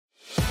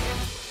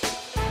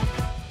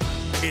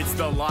It's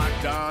the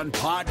Locked On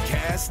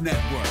Podcast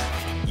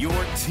Network, your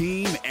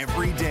team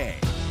every day.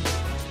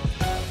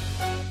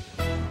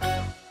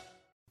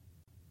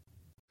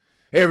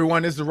 Hey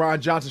everyone, this is the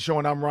Ron Johnson Show,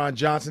 and I'm Ron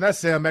Johnson. That's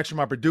Sam Extra,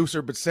 my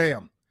producer. But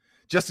Sam,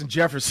 Justin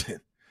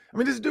Jefferson. I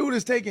mean, this dude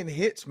is taking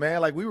hits,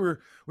 man. Like we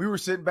were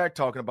sitting back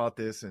talking about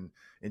this, and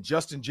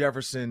Justin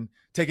Jefferson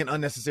taking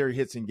unnecessary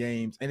hits in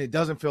games, and it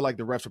doesn't feel like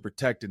the refs are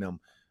protecting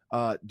him.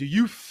 Do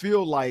you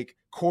feel like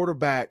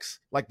quarterbacks,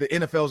 like the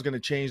NFL is going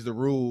to change the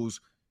rules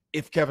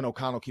if Kevin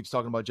O'Connell keeps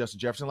talking about Justin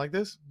Jefferson like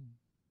this?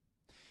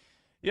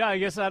 Yeah, I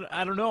guess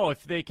I don't know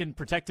if they can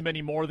protect him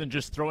any more than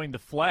just throwing the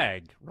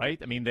flag, right?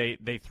 I mean,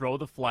 they throw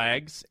the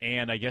flags,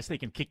 and I guess they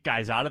can kick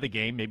guys out of the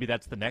game. Maybe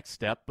that's the next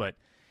step. But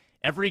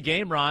every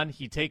game, Ron,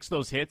 he takes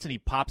those hits and he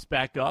pops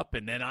back up.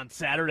 And then on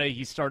Saturday,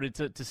 he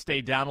started to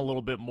stay down a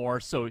little bit more.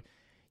 So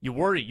you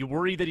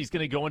worry that he's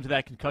going to go into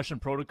that concussion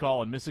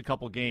protocol and miss a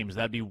couple games.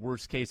 That'd be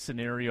worst-case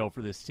scenario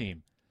for this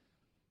team.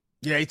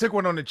 Yeah, he took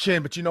one on the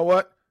chin, but you know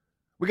what?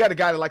 We got a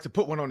guy that likes to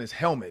put one on his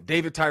helmet.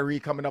 David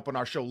Tyree coming up on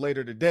our show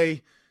later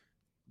today.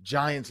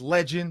 Giants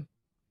legend.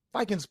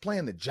 Vikings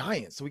playing the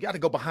Giants, so we got to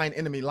go behind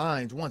enemy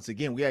lines once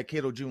again. We had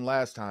Cato June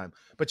last time.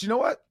 But you know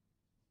what?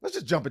 Let's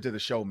just jump into the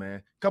show,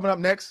 man. Coming up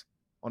next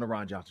on the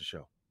Ron Johnson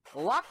Show.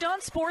 Locked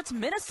On Sports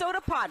Minnesota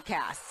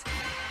Podcast.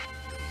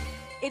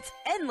 It's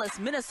endless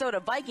Minnesota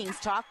Vikings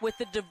talk with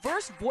the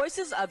diverse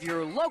voices of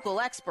your local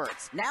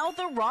experts. Now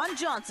the Ron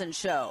Johnson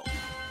Show.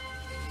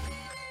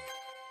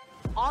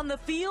 On the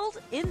field,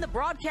 in the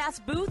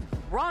broadcast booth,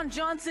 Ron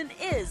Johnson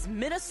is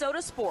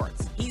Minnesota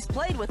sports. He's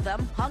played with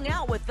them, hung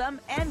out with them,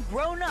 and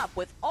grown up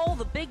with all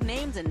the big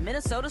names in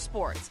Minnesota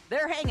sports.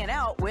 They're hanging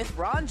out with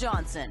Ron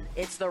Johnson.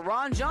 It's the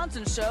Ron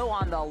Johnson Show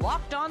on the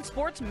Locked On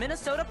Sports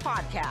Minnesota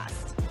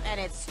Podcast. And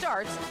it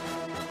starts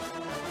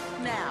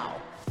now.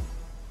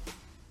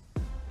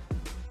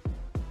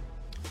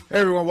 Hey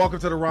everyone, welcome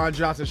to the Ron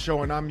Johnson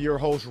Show, and I'm your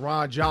host,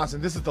 Ron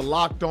Johnson. This is the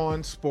Locked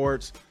On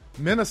Sports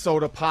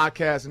Minnesota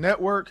Podcast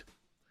Network.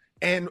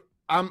 And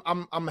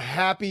I'm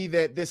happy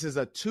that this is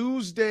a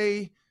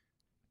Tuesday,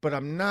 but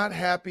I'm not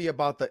happy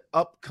about the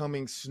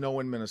upcoming snow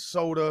in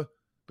Minnesota.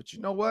 But you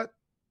know what?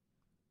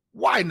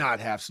 Why not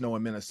have snow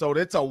in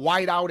Minnesota? It's a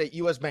whiteout at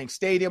US Bank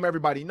Stadium.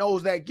 Everybody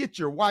knows that. Get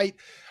your white.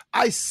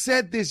 I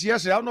said this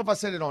yesterday. I don't know if I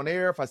said it on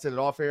air, if I said it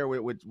off air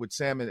with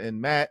Sam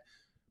and Matt.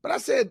 But I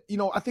said,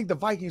 I think the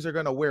Vikings are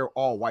going to wear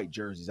all white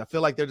jerseys. I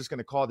feel like they're just going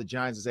to call the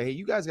Giants and say, hey,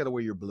 you guys got to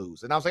wear your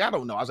blues. And I was like, I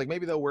don't know. I was like,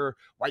 maybe they'll wear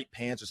white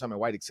pants or something,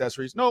 white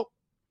accessories. No.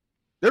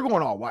 They're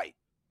going all white.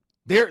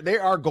 They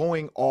are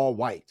going all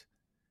white.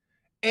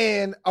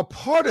 And a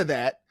part of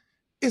that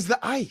is the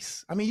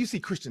ice. I mean, you see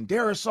Christian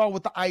Darrisaw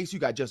with the ice. You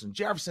got Justin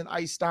Jefferson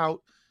iced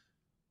out.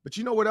 But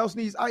you know what else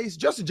needs ice?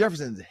 Justin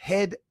Jefferson's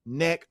head,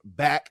 neck,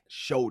 back,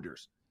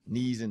 shoulders,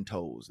 knees, and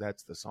toes.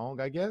 That's the song,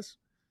 I guess.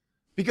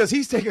 Because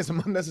he's taking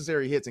some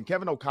unnecessary hits, and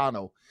Kevin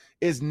O'Connell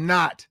is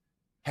not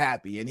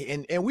happy.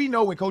 And we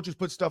know when coaches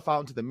put stuff out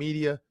into the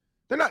media,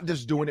 they're not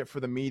just doing it for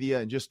the media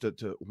and just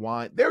to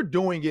whine. They're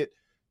doing it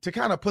to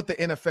kind of put the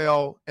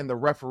NFL and the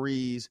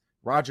referees,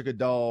 Roger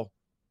Goodell,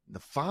 the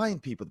fine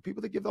people, the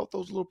people that give out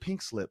those little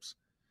pink slips,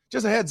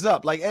 just a heads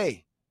up, like,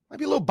 hey, might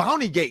be a little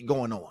bounty gate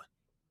going on.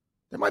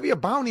 There might be a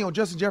bounty on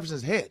Justin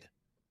Jefferson's head.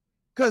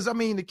 Because, I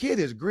mean, the kid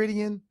is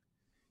grittying.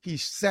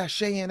 He's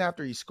sashaying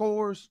after he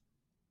scores.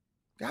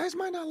 Guys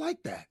might not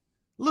like that.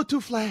 A little too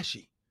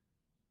flashy.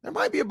 There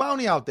might be a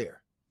bounty out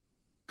there.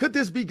 Could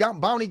this be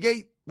bounty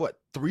gate,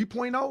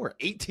 3.0 or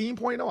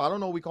 18.0? I don't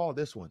know what we call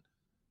this one.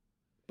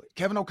 But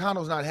Kevin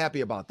O'Connell's not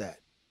happy about that,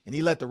 and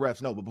he let the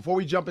refs know. But before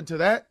we jump into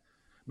that,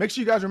 make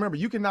sure you guys remember,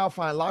 you can now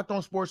find Locked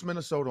On Sports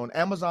Minnesota on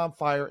Amazon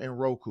Fire and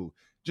Roku.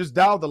 Just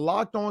dial the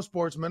Locked On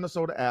Sports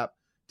Minnesota app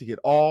to get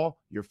all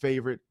your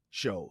favorite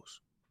shows.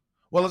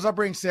 Well, as I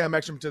bring Sam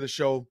Extra to the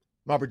show,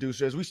 my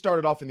producer, as we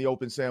started off in the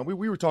open, Sam, we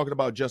were talking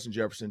about Justin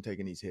Jefferson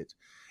taking these hits.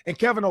 And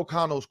Kevin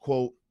O'Connell's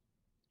quote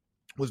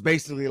was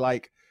basically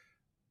like,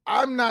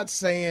 I'm not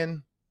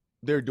saying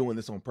they're doing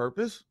this on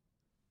purpose,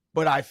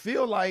 but I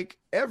feel like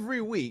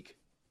every week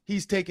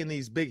he's taking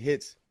these big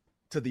hits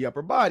to the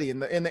upper body.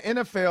 And the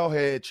NFL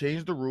had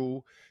changed the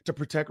rule to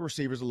protect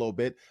receivers a little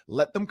bit,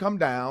 let them come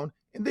down,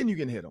 and then you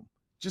can hit them.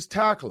 Just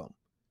tackle them.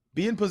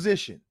 Be in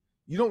position.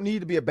 You don't need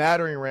to be a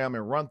battering ram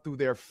and run through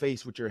their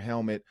face with your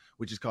helmet,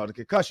 which is called a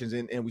concussions.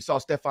 And we saw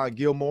Stephon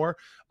Gilmore.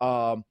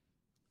 I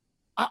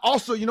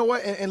also, you know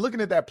what, and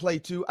looking at that play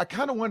too, I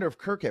kind of wonder if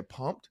Kirk had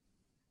pumped.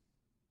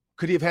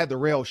 Could he have had the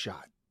rail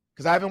shot?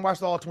 Because I haven't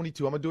watched all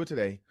 22. I'm going to do it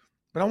today.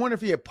 But I wonder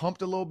if he had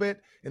pumped a little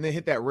bit and then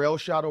hit that rail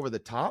shot over the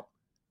top.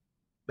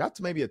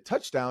 That's maybe a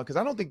touchdown, because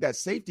I don't think that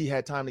safety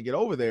had time to get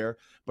over there.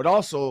 But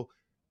also,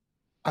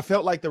 I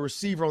felt like the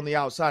receiver on the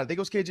outside, I think it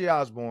was KJ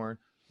Osborne,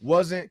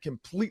 wasn't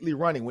completely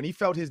running. When he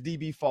felt his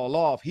DB fall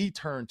off, he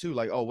turned too,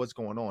 like, oh, what's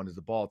going on? Is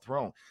the ball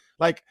thrown?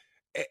 Like,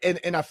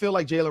 and I feel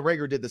like Jalen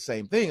Reagor did the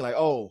same thing. Like,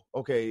 oh,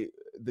 okay,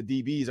 the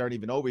DBs aren't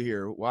even over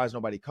here. Why is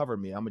nobody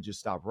covering me? I'm going to just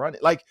stop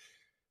running. Like,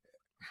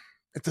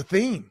 it's a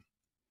theme.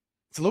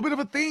 It's a little bit of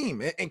a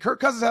theme. And Kirk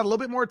Cousins had a little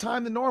bit more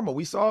time than normal.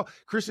 We saw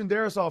Christian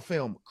Darrisaw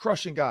film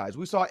crushing guys.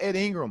 We saw Ed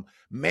Ingram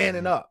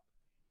manning up.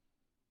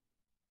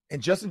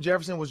 And Justin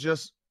Jefferson was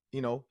just,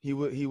 he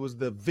was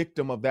the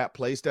victim of that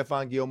play.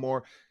 Stephon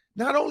Gilmore,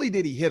 not only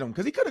did he hit him,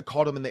 because he could have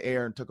caught him in the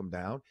air and took him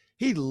down,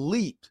 he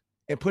leaped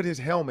and put his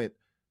helmet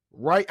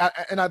right.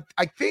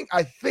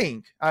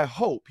 I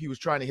hope he was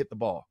trying to hit the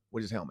ball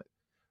with his helmet.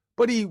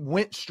 But he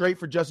went straight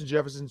for Justin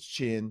Jefferson's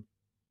chin,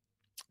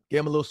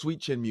 gave him a little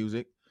sweet chin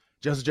music.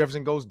 Justin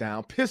Jefferson goes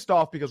down, pissed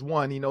off because,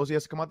 one, he knows he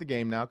has to come out the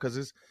game now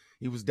because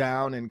he was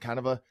down and kind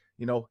of a,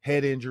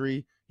 head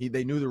injury.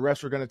 They knew the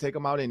refs were going to take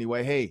him out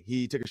anyway. Hey,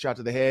 he took a shot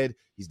to the head.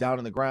 He's down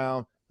on the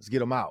ground. Let's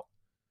get him out.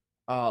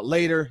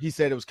 Later, he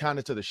said it was kind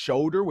of to the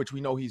shoulder, which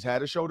we know he's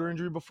had a shoulder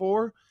injury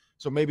before.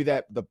 So maybe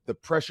that the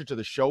pressure to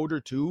the shoulder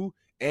too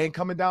and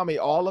coming down, maybe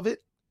all of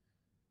it.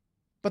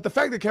 But the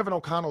fact that Kevin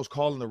O'Connell is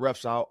calling the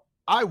refs out,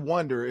 I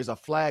wonder, is a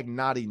flag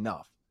not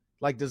enough?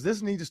 Like, does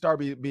this need to start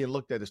being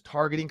looked at as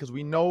targeting? Because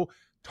we know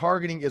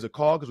targeting is a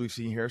call because we've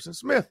seen Harrison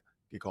Smith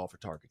get called for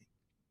targeting.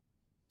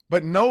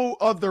 But no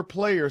other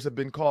players have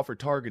been called for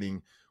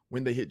targeting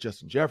when they hit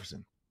Justin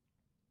Jefferson.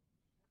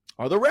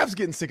 Are the refs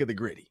getting sick of the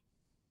gritty?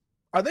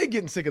 Are they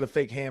getting sick of the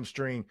fake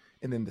hamstring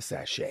and then the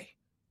sachet?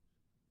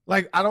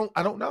 Like, I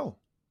don't know.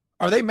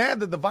 Are they mad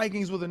that the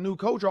Vikings with a new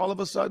coach are all of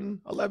a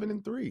sudden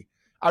 11-3?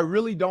 I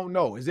really don't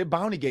know. Is it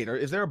bounty gate? Or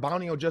is there a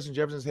bounty on Justin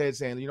Jefferson's head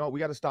saying, we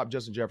got to stop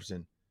Justin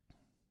Jefferson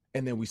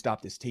and then we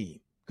stop this team?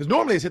 Because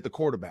normally it's hit the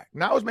quarterback.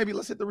 Now it's maybe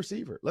let's hit the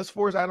receiver. Let's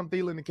force Adam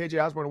Thielen and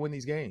KJ Osborne to win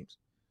these games.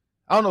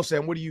 I don't know,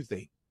 Sam. What do you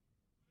think?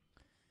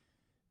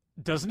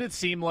 Doesn't it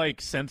seem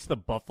like since the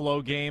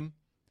Buffalo game,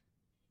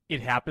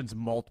 it happens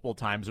multiple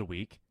times a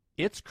week?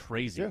 It's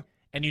crazy. Yeah.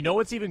 And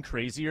what's even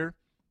crazier?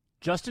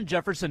 Justin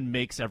Jefferson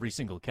makes every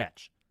single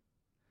catch.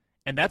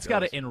 And that's got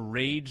to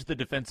enrage the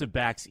defensive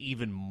backs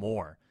even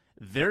more.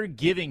 They're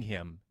giving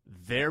him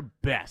their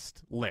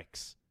best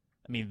licks.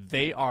 I mean,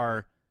 they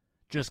are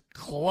just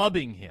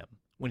clubbing him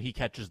when he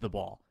catches the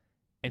ball,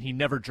 and he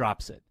never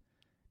drops it.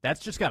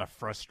 That's just got to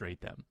frustrate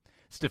them.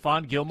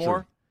 Stephon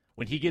Gilmore,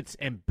 when he gets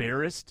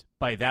embarrassed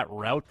by that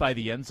route by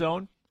the end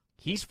zone,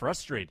 he's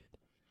frustrated.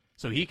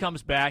 So he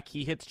comes back,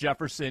 he hits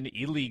Jefferson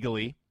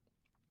illegally,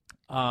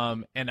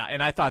 and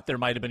I thought there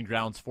might have been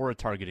grounds for a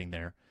targeting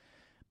there.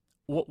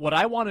 What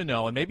I want to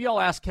know, and maybe I'll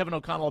ask Kevin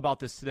O'Connell about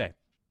this today,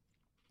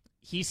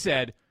 he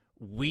said,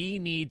 we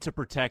need to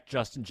protect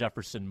Justin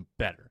Jefferson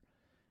better.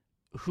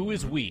 Who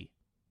is we?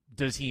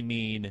 Does he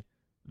mean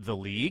the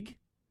league?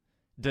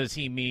 Does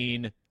he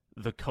mean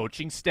the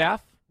coaching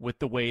staff with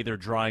the way they're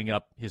drawing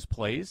up his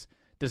plays?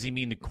 Does he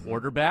mean the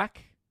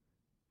quarterback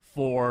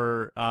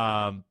for,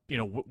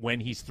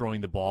 when he's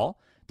throwing the ball?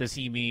 Does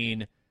he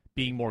mean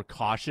being more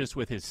cautious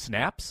with his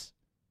snaps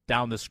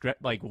down the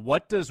script? Like,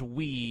 what does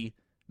we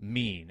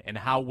mean, and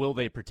how will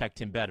they protect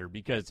him better?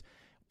 Because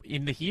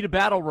in the heat of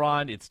battle,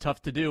 Ron, it's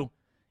tough to do.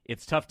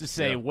 It's tough to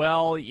say,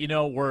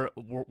 we're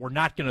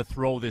not going to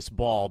throw this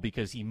ball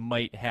because he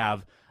might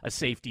have a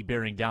safety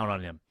bearing down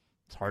on him.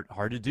 It's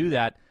hard to do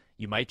that.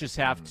 You might just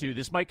have to.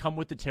 This might come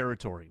with the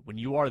territory. When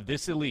you are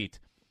this elite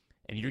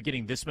and you're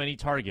getting this many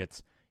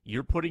targets,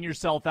 you're putting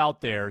yourself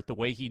out there the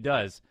way he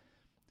does.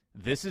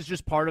 This is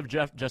just part of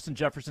Justin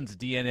Jefferson's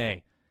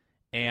DNA,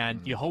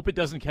 and you hope it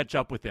doesn't catch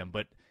up with him.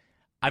 But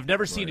I've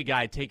never seen a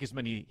guy take as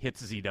many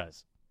hits as he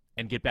does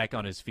and get back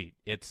on his feet.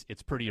 It's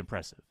pretty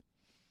impressive.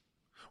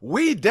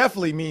 We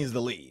definitely means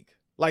the league.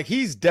 Like,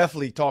 he's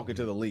definitely talking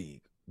to the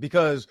league,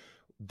 because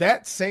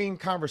that same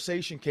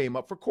conversation came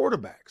up for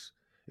quarterbacks.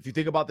 If you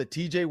think about the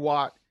TJ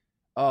Watt,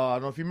 I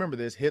don't know if you remember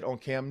this, hit on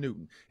Cam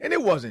Newton. And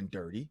it wasn't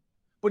dirty,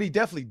 but he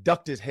definitely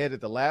ducked his head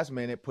at the last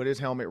minute, put his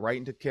helmet right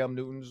into Cam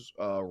Newton's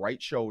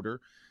right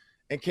shoulder.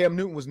 And Cam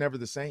Newton was never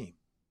the same.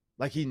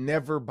 Like, he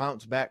never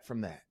bounced back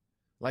from that.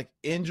 Like,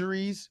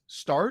 injuries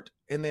start,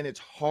 and then it's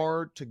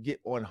hard to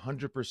get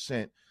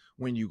 100%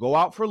 when you go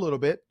out for a little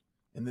bit,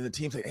 and then the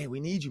team say, hey, we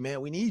need you,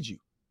 man. We need you.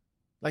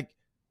 Like,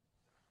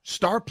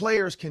 star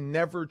players can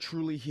never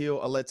truly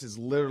heal unless it's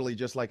literally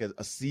just like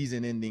a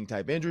season-ending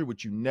type injury,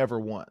 which you never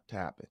want to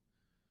happen.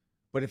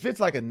 But if it's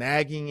like a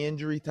nagging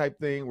injury type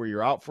thing where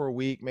you're out for a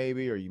week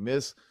maybe, or you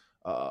miss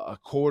a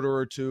quarter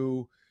or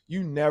two,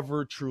 you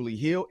never truly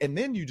heal, and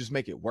then you just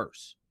make it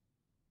worse.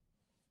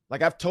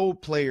 Like, I've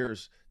told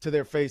players to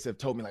their face, have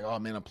told me, like, oh,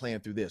 man, I'm playing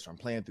through this or I'm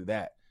playing through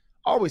that.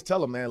 I always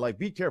tell them, man, like,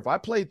 be careful. I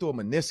played through a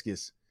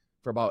meniscus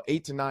for about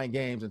 8 to 9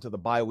 games until the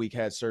bye week,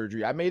 had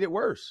surgery. I made it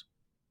worse.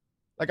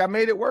 Like, I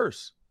made it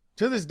worse.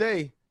 To this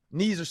day,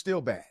 knees are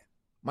still bad.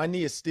 My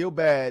knee is still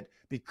bad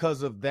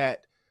because of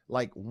that,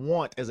 like,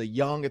 want as a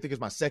young, I think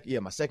it's my second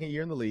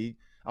year in the league.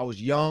 I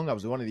was young. I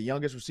was one of the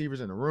youngest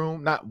receivers in the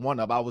room. Not one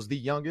of, I was the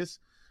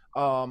youngest.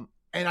 And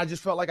I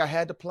just felt like I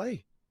had to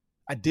play.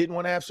 I didn't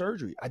want to have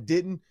surgery.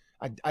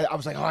 I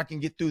was like, oh, I can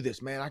get through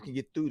this, man. I can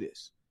get through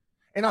this.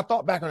 And I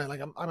thought back on it, like,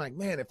 I'm like,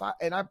 man,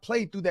 I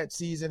played through that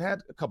season,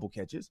 had a couple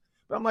catches,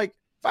 but I'm like,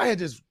 if I had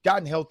just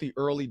gotten healthy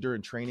early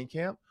during training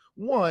camp,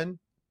 one,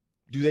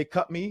 do they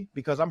cut me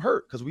because I'm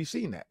hurt? Because we've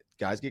seen that.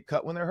 Guys get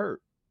cut when they're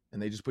hurt,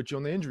 and they just put you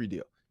on the injury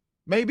deal.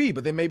 Maybe,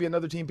 but then maybe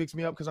another team picks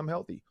me up because I'm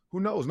healthy. Who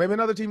knows? Maybe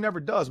another team never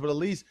does, but at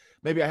least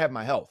maybe I have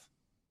my health.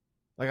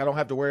 Like I don't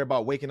have to worry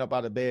about waking up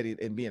out of bed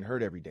and being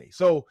hurt every day.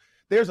 So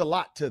there's a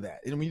lot to that.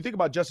 And when you think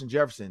about Justin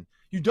Jefferson,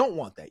 you don't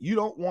want that. You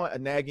don't want a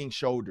nagging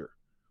shoulder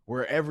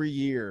where every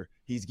year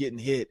he's getting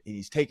hit and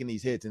he's taking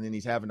these hits and then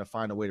he's having to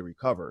find a way to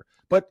recover.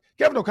 But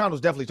Kevin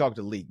O'Connell's definitely talking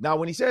to the league. Now,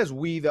 when he says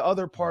we, the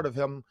other part of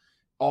him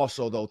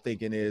also, though,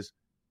 thinking is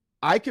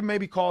I can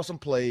maybe call some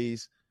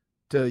plays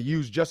to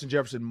use Justin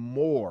Jefferson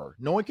more,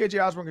 knowing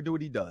KJ Osborne can do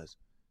what he does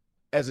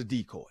as a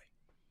decoy.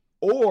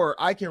 Or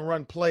I can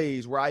run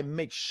plays where I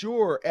make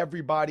sure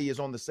everybody is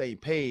on the same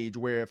page,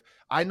 where if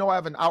I know I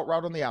have an out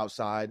route on the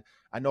outside,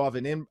 I know I have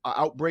an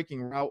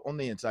out-breaking route on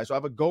the inside. So I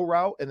have a go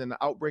route and then an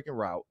out-breaking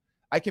route.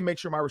 I can make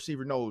sure my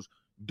receiver knows,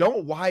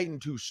 don't widen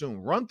too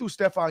soon. Run through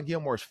Stephon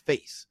Gilmore's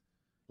face.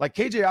 Like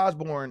KJ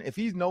Osborne, if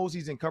he knows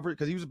he's in cover,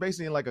 because he was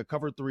basically in like a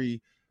cover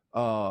 3,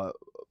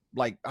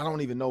 like, I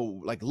don't even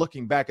know, like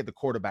looking back at the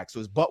quarterback. So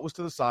his butt was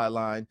to the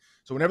sideline.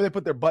 So whenever they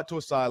put their butt to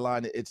a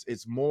sideline,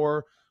 it's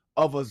more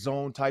of a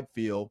zone type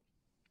feel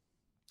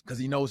because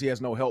he knows he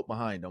has no help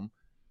behind him.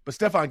 But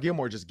Stephon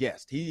Gilmore just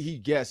guessed. He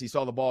guessed. He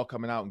saw the ball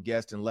coming out and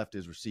guessed and left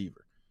his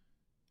receiver.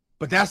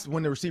 But that's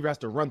when the receiver has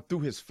to run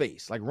through his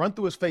face. Like, run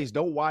through his face,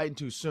 don't widen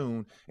too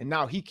soon, and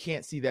now he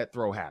can't see that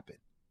throw happen.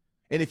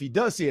 And if he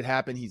does see it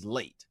happen, he's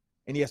late,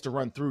 and he has to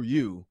run through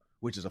you,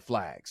 which is a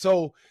flag.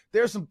 So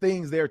there's some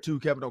things there, too,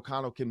 Kevin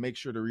O'Connell can make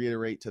sure to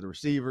reiterate to the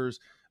receivers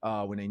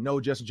when they know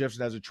Justin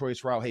Jefferson has a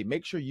choice route. Hey,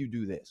 make sure you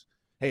do this.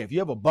 Hey, if you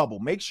have a bubble,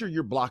 make sure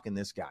you're blocking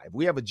this guy. If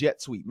we have a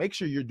jet sweep, make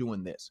sure you're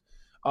doing this.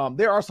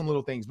 There are some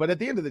little things, but at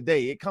the end of the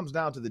day, it comes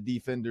down to the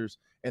defenders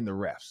and the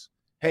refs.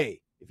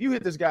 Hey, if you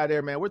hit this guy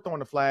there, man, we're throwing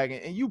the flag,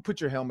 and you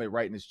put your helmet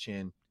right in his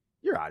chin,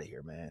 you're out of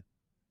here, man.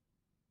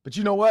 But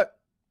you know what?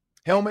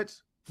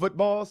 Helmets,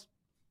 footballs,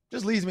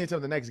 just leads me into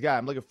the next guy.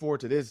 I'm looking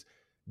forward to this.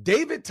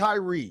 David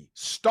Tyree,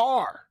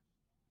 star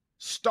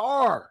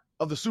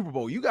of the Super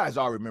Bowl. You guys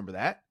all remember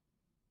that.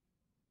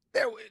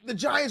 The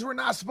Giants were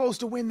not supposed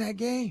to win that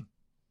game.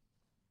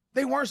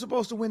 They weren't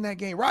supposed to win that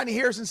game. Rodney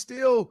Harrison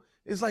still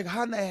is like,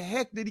 how in the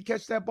heck did he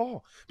catch that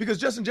ball? Because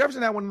Justin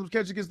Jefferson had one of those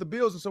catches against the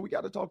Bills, and so we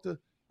got to talk to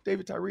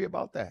David Tyree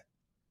about that.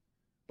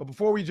 But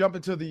before we jump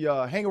into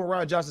the Hanging with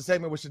Ron Johnson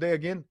segment, which today,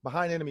 again,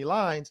 Behind Enemy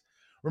Lines,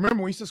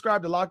 remember, when you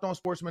subscribe to Locked On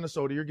Sports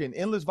Minnesota, you're getting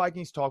endless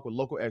Vikings talk with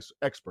local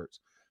experts.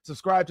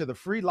 Subscribe to the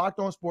free Locked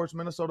On Sports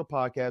Minnesota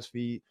podcast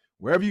feed,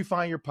 wherever you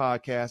find your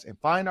podcast, and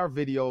find our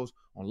videos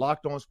on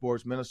Locked On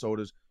Sports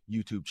Minnesota's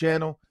YouTube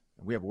channel.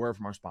 And we have a word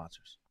from our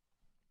sponsors.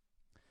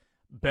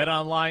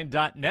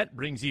 BetOnline.net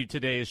brings you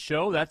today's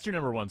show. That's your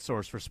number one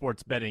source for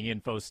sports betting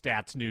info,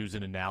 stats, news,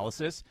 and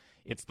analysis.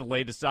 It's the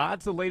latest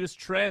odds, the latest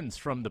trends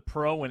from the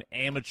pro and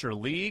amateur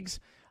leagues.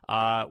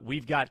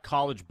 We've got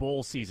college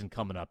bowl season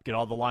coming up. Get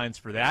all the lines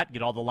for that.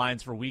 Get all the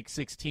lines for Week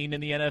 16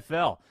 in the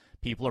NFL.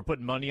 People are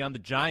putting money on the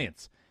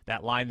Giants.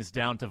 That line is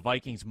down to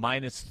Vikings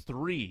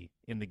 -3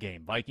 in the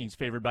game. Vikings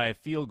favored by a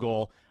field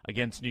goal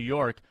against New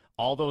York.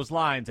 All those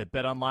lines at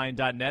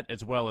betonline.net,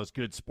 as well as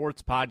good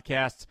sports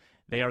podcasts.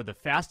 They are the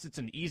fastest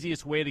and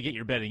easiest way to get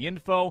your betting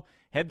info.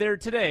 Head there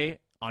today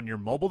on your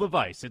mobile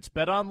device. It's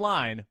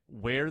BetOnline,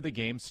 where the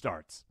game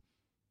starts.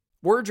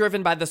 We're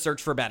driven by the search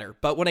for better,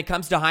 but when it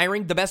comes to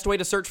hiring, the best way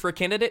to search for a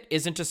candidate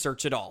isn't to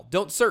search at all.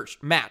 Don't search,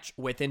 match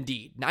with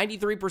Indeed.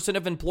 93%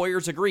 of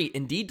employers agree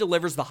Indeed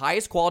delivers the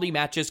highest quality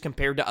matches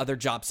compared to other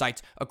job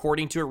sites,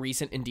 according to a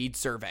recent Indeed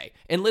survey.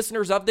 And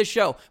listeners of this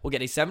show will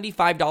get a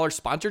 $75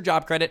 sponsored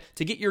job credit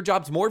to get your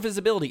jobs more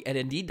visibility at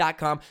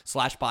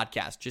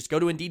Indeed.com/podcast. Just go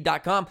to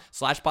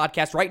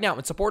Indeed.com/podcast right now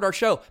and support our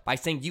show by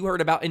saying you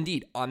heard about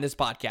Indeed on this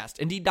podcast.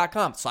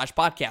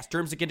 Indeed.com/podcast.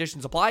 Terms and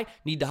conditions apply.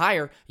 Need to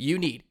hire? You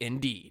need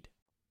Indeed.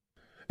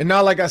 And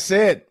now, like I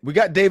said, we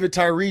got David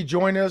Tyree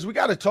joining us. We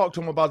got to talk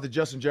to him about the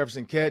Justin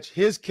Jefferson catch,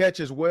 his catch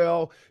as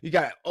well. You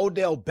got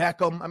Odell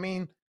Beckham. I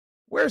mean,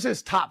 where's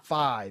his top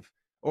 5?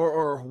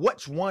 Or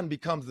which one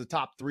becomes the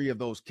top 3 of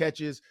those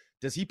catches?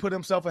 Does he put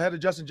himself ahead of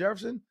Justin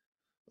Jefferson?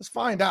 Let's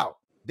find out.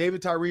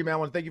 David Tyree, man, I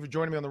want to thank you for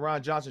joining me on the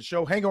Ron Johnson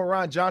Show. Hang on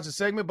Ron Johnson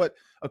segment, but,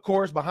 of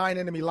course, Behind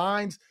Enemy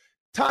Lines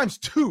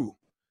 ×2.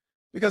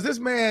 Because this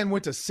man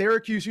went to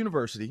Syracuse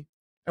University,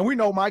 and we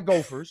know my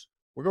Gophers,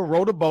 we're going to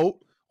row the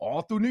boat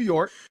all through New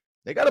York.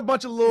 They got a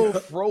bunch of little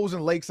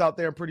frozen lakes out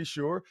there, I'm pretty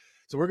sure.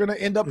 So we're going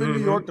to end up in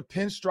New York, the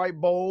Pinstripe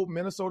Bowl,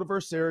 Minnesota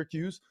versus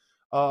Syracuse.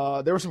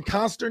 There was some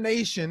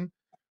consternation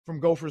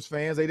from Gophers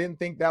fans. They didn't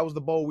think that was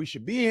the bowl we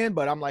should be in,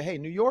 but I'm like, hey,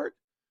 New York,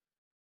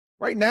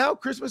 right now,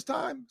 Christmas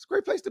time, it's a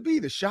great place to be.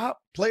 The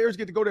shop, players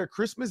get to go there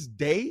Christmas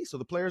Day. So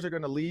the players are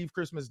going to leave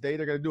Christmas Day.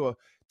 They're going to do a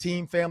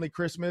team family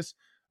Christmas,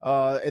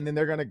 and then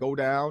they're going to go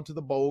down to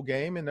the bowl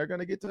game, and they're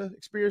going to get to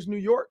experience New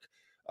York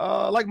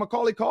like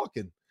Macaulay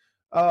Culkin.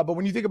 But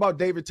when you think about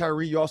David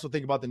Tyree, you also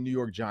think about the New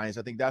York Giants.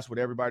 I think that's what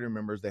everybody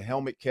remembers, the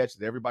helmet catch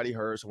that everybody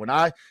heard. So when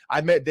I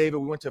met David,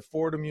 we went to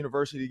Fordham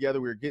University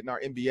together. We were getting our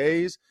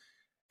MBAs.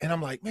 And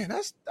I'm like, man,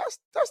 that's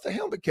the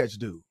helmet catch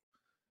dude,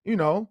 you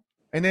know?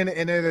 And then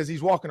as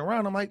he's walking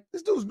around, I'm like,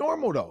 this dude's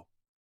normal though.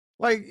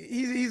 Like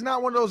he's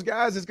not one of those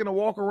guys that's gonna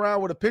walk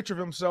around with a picture of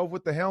himself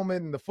with the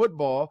helmet and the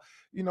football.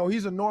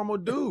 He's a normal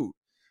dude.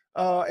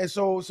 And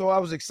so I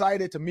was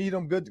excited to meet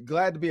him.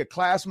 Glad to be a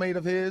classmate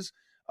of his.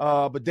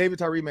 But David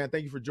Tyree, man,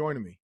 thank you for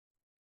joining me.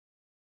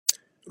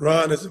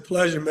 Ron, it's a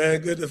pleasure,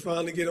 man. Good to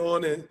finally get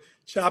on and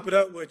chop it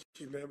up with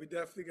you, man. We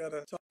definitely got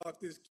to talk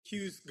this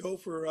Q's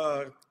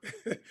Gopher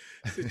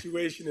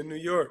situation in New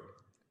York.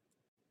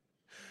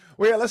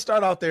 Well, yeah, let's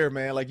start out there,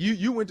 man. Like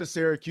you went to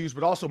Syracuse,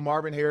 but also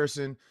Marvin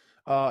Harrison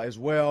as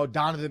well,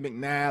 Donovan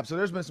McNabb. So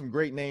there's been some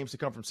great names to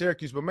come from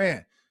Syracuse. But,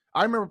 man,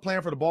 I remember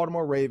playing for the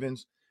Baltimore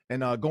Ravens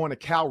and going to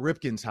Cal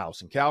Ripken's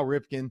house. And Cal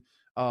Ripken,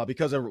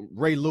 because of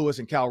Ray Lewis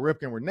and Cal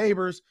Ripken were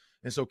neighbors.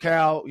 And so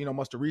Cal,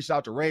 must have reached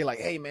out to Ray like,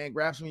 hey, man,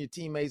 grab some of your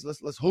teammates.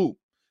 Let's hoop.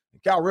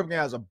 And Cal Ripken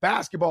has a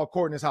basketball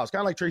court in his house,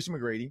 kind of like Tracy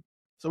McGrady.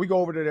 So we go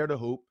over there to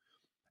hoop.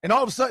 And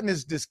all of a sudden,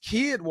 this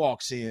kid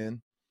walks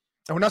in.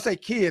 And when I say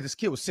kid, this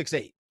kid was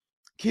 6'8".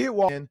 Kid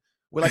walked in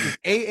with like his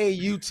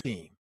AAU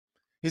team.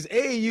 His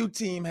AAU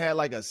team had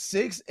like a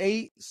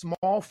 6'8"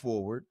 small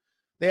forward.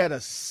 They had a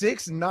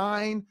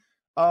 6'9"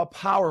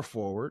 power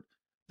forward.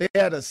 They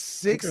had a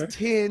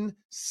 6'10"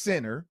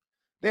 center.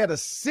 They had a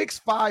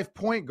 6'5"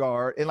 point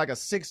guard and like a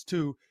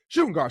 6'2"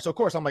 shooting guard. So, of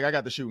course, I'm like, I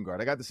got the shooting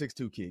guard. I got the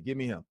 6'2" kid. Give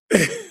me him.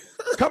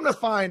 Come to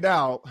find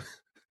out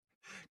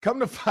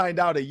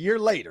a year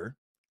later,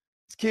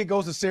 this kid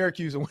goes to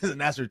Syracuse and wins a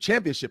national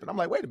championship. And I'm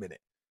like, wait a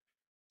minute.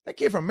 That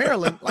kid from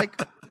Maryland,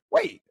 like,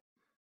 wait.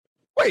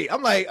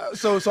 I'm like,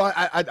 so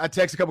I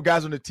text a couple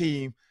guys on the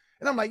team,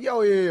 and I'm like,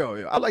 yo.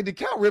 I'm like, did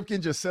Cal Ripken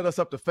just set us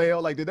up to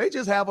fail? Like, did they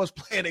just have us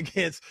playing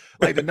against,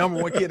 like, the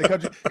number one kid in the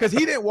country? Because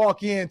he didn't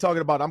walk in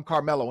talking about, I'm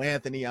Carmelo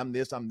Anthony, I'm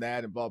this, I'm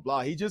that, and blah,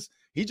 blah. He just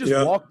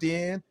walked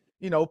in,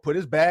 put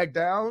his bag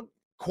down,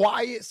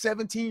 quiet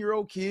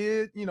 17-year-old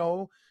kid,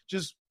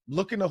 just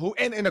looking to hoop.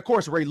 And, of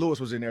course, Ray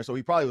Lewis was in there, so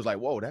he probably was like,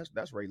 whoa,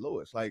 that's Ray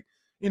Lewis. Like,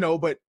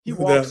 but he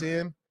walks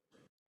in.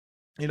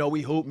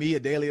 We hoop, me,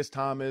 Adalius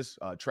Thomas,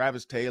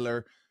 Travis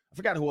Taylor. I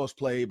forgot who else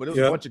played, but it was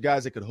a bunch of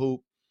guys that could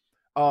hoop.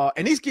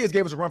 And these kids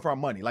gave us a run for our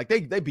money. Like,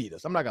 they beat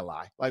us. I'm not going to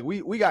lie. Like,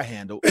 we got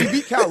handled. We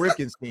beat Cal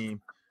Ripken's team.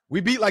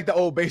 We beat, like, the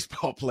old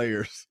baseball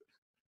players.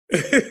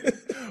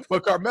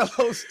 But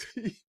Carmelo's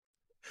team,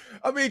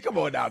 I mean, come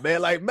on now,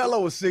 man. Like, Melo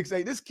was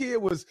 6'8". This kid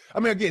was,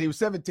 again, he was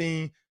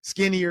 17,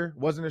 skinnier,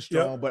 wasn't as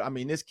strong. But,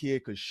 this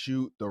kid could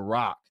shoot the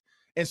rock.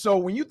 And so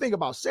when you think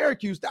about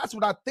Syracuse, that's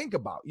what I think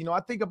about. I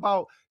think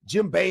about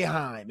Jim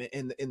Boeheim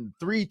and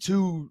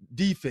 3-2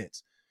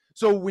 defense.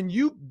 So when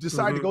you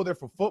decide to go there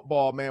for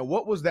football, man,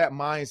 what was that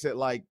mindset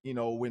like,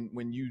 when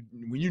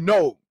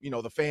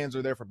the fans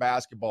are there for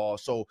basketball,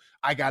 so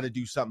I got to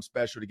do something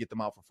special to get them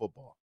out for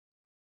football?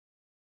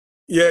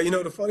 Yeah,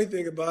 the funny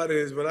thing about it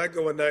is when I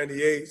go in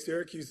 98,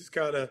 Syracuse is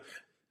kind of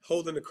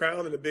holding the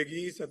crown in the Big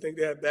East. I think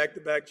they had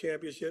back-to-back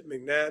championship.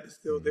 McNabb is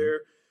still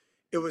there.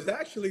 It was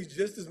actually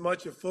just as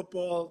much a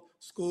football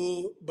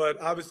school, but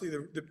obviously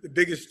the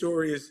biggest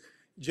story is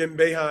Jim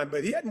Boeheim.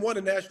 But he hadn't won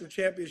a national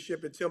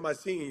championship until my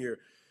senior year.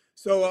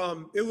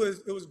 So it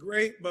was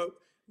great, but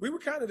we were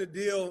kind of the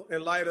deal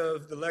in light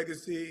of the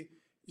legacy.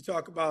 You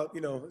talk about,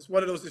 it's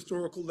one of those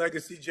historical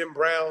legacy, Jim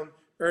Brown,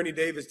 Ernie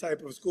Davis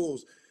type of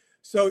schools.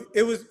 So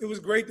it was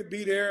great to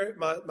be there.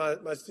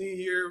 My senior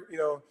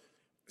year,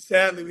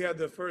 sadly we had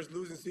the first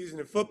losing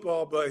season in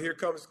football, but here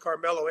comes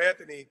Carmelo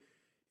Anthony,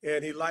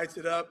 and he lights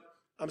it up.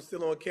 I'm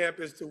still on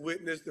campus to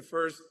witness the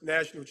first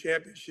national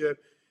championship.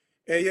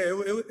 And, yeah,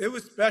 it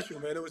was special,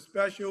 man. It was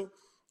special.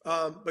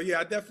 But, yeah,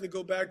 I definitely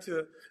go back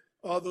to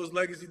all those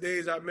legacy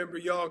days. I remember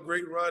y'all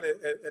great run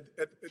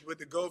with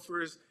the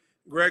Gophers.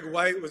 Greg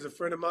White was a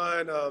friend of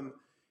mine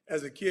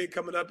as a kid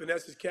coming up in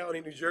Essex County,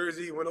 New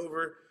Jersey. He went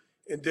over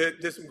and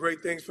did some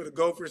great things for the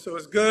Gophers. So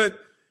it's good,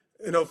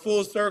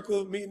 full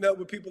circle, meeting up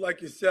with people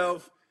like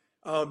yourself,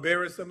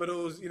 bearing some of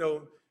those,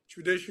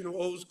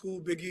 traditional old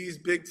school Big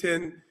East, Big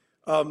Ten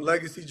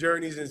legacy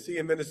journeys, and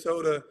seeing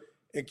Minnesota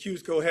and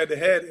Q's go head to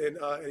head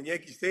and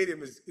Yankee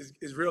Stadium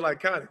is real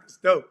iconic. It's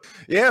dope.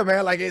 Yeah,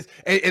 man. Like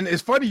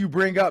it's funny you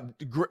bring up.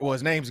 Well,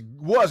 his name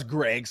was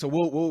Greg, so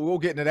we'll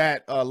get into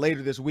that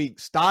later this week.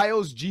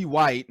 Styles G.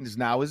 White is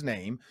now his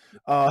name.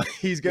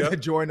 He's gonna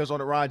join us on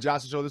the Ron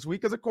Johnson Show this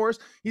week because, of course,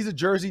 he's a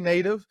Jersey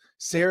native.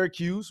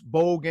 Syracuse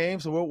bowl game,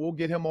 so we'll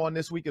get him on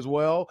this week as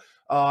well,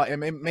 and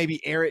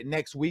maybe air it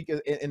next week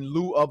in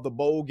lieu of the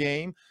bowl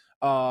game.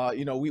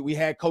 We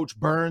had Coach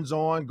Burns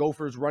on,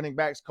 Gophers running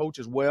backs coach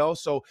as well.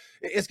 So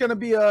it's gonna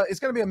be a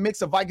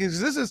mix of Vikings.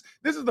 This is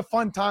the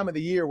fun time of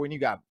the year when you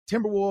got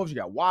Timberwolves, you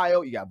got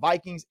Wild, you got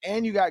Vikings,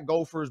 and you got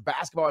Gophers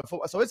basketball and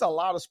football. So it's a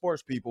lot of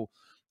sports people.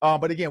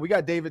 But again, we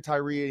got David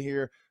Tyree in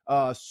here,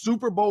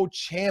 Super Bowl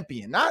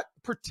champion, not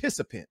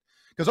participant.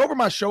 Because over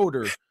my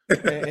shoulder,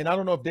 and I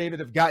don't know if David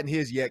have gotten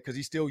his yet because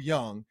he's still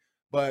young.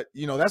 But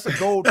that's a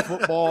gold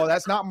football.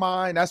 That's not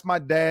mine. That's my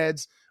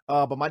dad's.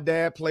 But my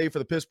dad played for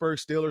the Pittsburgh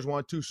Steelers,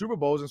 won 2 Super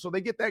Bowls, and so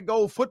they get that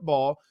gold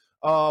football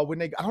I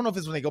don't know if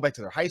it's when they go back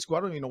to their high school. I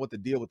don't even know what the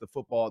deal with the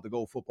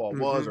gold football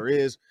was or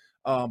is,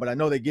 but I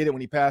know they get it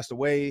when he passed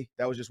away.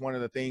 That was just one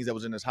of the things that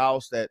was in his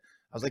house that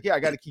I was like, yeah, I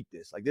got to keep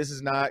this. Like, this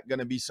is not going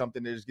to be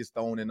something that just gets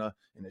thrown in a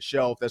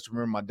shelf. That's to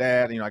remember my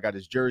dad. You know, I got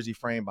his jersey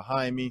frame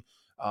behind me,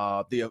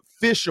 the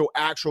official,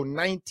 actual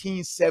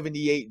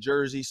 1978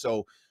 jersey.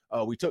 So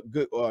we took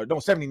good,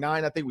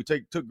 79. I think we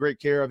took great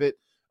care of it.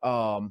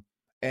 You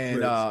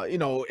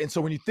know, and so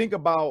when you think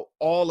about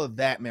all of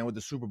that, man, with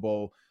the Super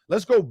Bowl,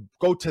 let's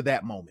go to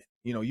that moment.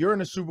 You know, you're in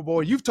the Super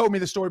Bowl. You've told me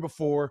the story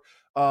before.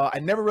 I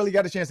never really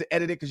got a chance to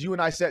edit it because you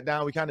and I sat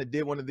down. We kind of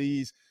did one of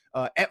these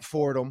at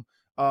Fordham.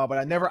 But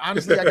I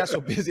got so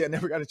busy, I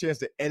never got a chance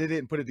to edit it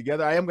and put it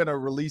together. I am going to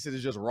release it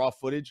as just raw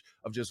footage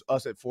of just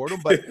us at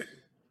Fordham. But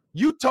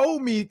you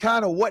told me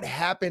kind of what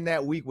happened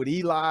that week with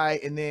Eli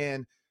and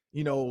then,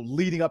 you know,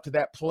 leading up to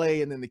that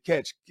play and then the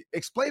catch.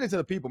 Explain it to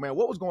the people, man.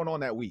 What was going on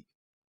that week?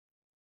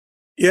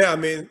 Yeah, I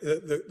mean,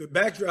 the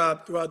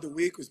backdrop throughout the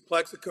week was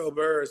Plexico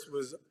Burress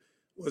was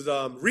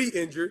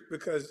re-injured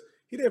because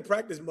he didn't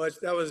practice much.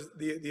 That was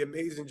the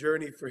amazing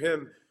journey for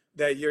him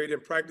that year. He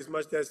didn't practice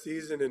much that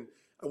season, and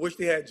I wish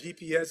they had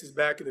GPSs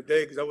back in the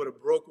day because I would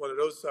have broke one of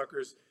those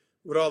suckers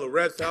with all the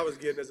reps I was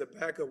getting as a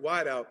backup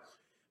wideout.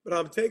 But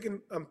I'm taking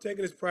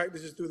his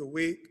practices through the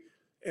week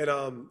and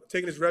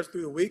taking his reps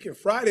through the week. And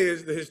Friday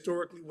is the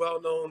historically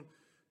well-known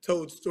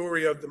told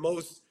story of the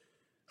most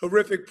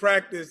horrific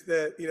practice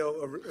that, you know,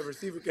 a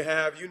receiver could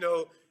have. You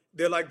know,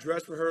 they're like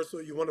dress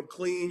rehearsal. You want them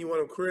clean, you want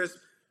them crisp,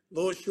 a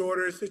little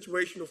shorter,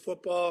 situational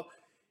football.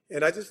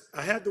 And I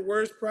had the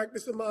worst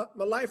practice of my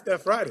life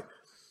that Friday.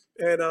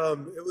 And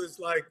it was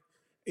like,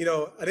 you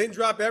know, I didn't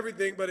drop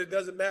everything, but it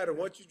doesn't matter.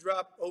 Once you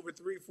drop over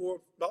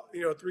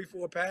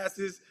 3-4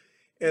 passes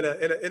in an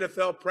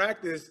NFL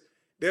practice,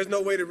 there's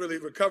no way to really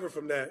recover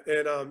from that.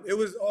 And it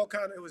was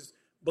it was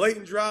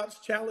blatant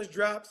drops, challenge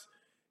drops.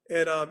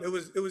 And it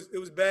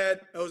was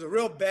bad. It was a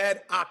real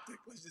bad optic.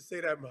 Let's just say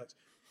that much.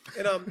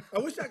 And I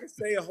wish I could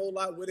say a whole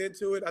lot went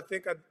into it. I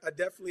think I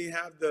definitely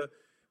have the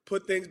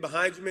put things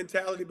behind you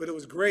mentality, but it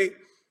was great.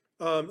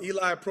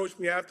 Eli approached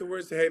me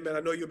afterwards, said, hey, man, I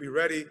know you'll be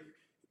ready,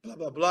 blah,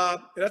 blah, blah.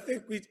 And I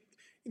think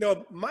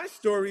my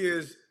story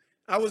is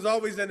I was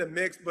always in the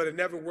mix, but it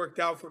never worked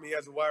out for me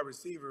as a wide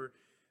receiver.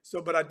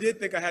 So, but I did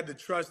think I had the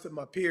trust of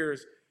my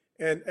peers.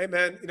 And, hey,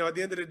 man, you know, at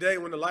the end of the day,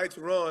 when the lights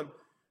were on,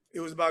 it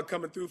was about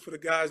coming through for the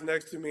guys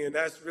next to me. And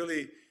that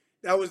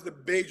was the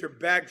major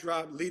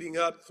backdrop leading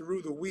up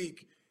through the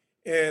week.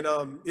 And,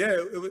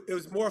 it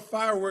was more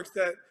fireworks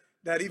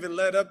that even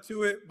led up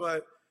to it.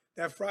 But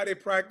that Friday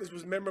practice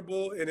was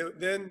memorable. And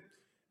then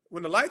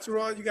when the lights are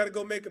on, you got to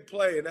go make a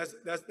play. And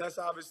that's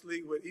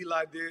obviously what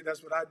Eli did.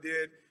 That's what I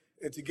did.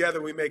 And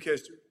together we make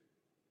history.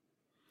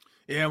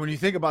 Yeah, when you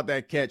think about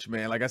that catch,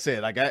 man, like I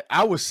said, like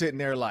I was sitting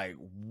there like,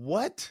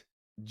 what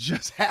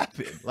just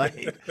happened?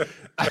 Like,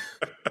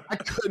 I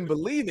couldn't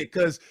believe it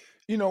because,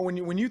 you know,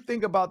 when you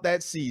think about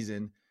that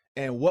season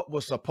and what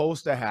was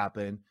supposed to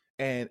happen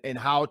and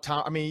how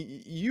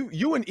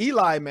you and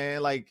Eli,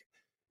 man, like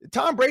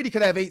Tom Brady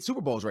could have 8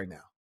 Super Bowls right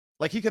now.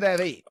 Like he could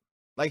have 8.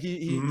 Like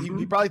he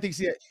probably thinks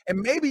he had, and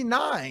maybe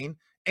 9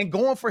 and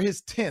going for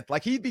his 10th.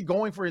 Like he'd be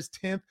going for his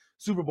 10th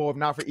Super Bowl if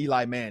not for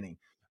Eli Manning.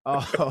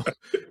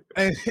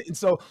 And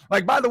so,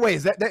 like, by the way,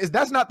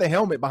 that's not the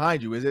helmet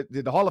behind you, is it?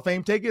 Did the Hall of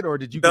Fame take it, or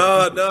did you?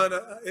 No.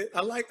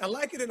 I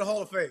like it in the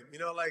Hall of Fame. You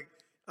know, like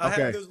I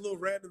have those little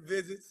random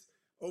visits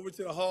over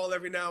to the Hall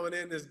every now and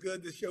then. It's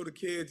good to show the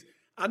kids.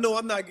 I know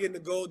I'm not getting the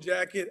gold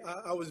jacket.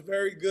 I was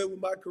very good with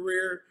my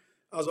career.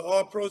 I was an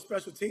all-pro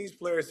special teams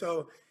player.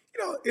 So,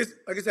 you know, it's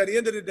like I said, at the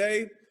end of the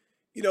day,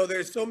 you know,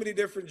 there's so many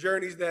different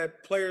journeys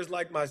that players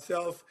like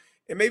myself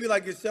and maybe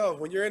like yourself,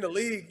 when you're in the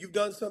league, you've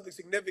done something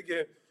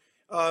significant.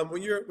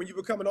 When you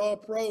become an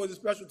all-pro as a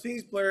special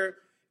teams player,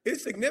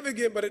 it's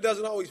significant, but it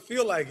doesn't always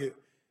feel like it.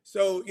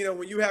 So, you know,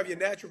 when you have your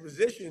natural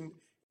position,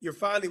 you're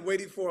finally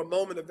waiting for a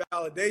moment of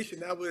validation.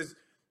 That was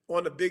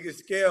on the biggest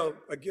scale,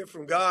 a gift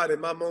from God and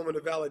my moment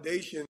of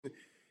validation.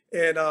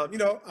 And, you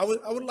know, I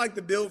would like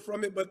to build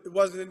from it, but it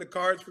wasn't in the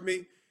cards for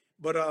me.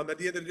 But at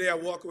the end of the day, I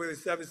walk away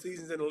with 7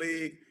 seasons in the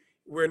league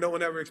where no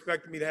one ever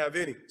expected me to have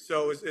any.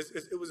 So it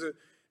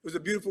was a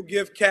beautiful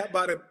gift, capped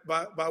by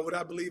what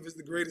I believe is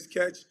the greatest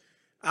catch,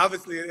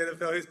 obviously, in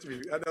NFL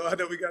history. I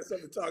know we got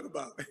something to talk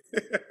about.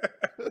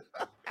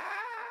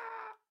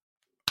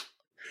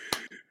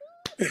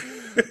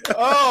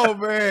 Oh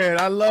man,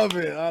 I love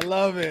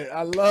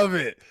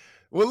it.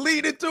 We'll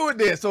lead into it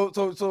then. So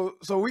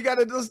we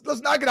gotta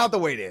let's knock it out the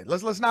way then.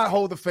 Let's not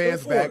hold the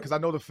fans back because I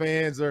know the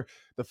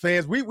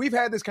fans. We've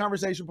had this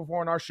conversation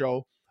before on our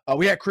show.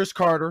 We had Chris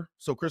Carter.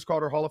 So Chris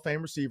Carter, Hall of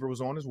Fame receiver,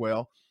 was on as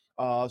well.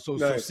 So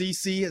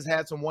CC has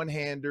had some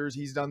one-handers.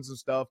 He's done some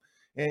stuff.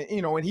 And,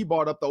 you know, and he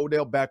brought up the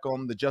Odell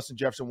Beckham, the Justin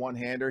Jefferson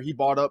one-hander. He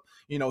brought up,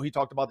 you know, he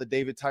talked about the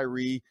David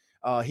Tyree.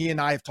 He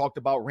and I have talked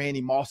about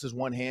Randy Moss's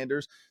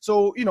one-handers.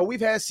 So, you know,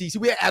 we've had CC.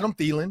 We had Adam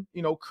Thielen,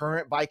 you know,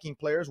 current Viking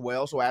player as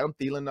well. So Adam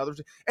Thielen and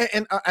others.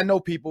 And I know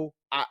people,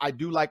 I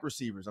do like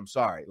receivers. I'm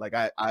sorry. Like,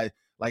 I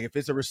like if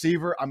it's a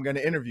receiver, I'm going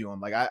to interview him.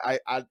 Like,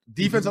 I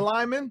defensive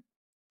lineman,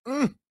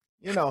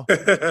 you know,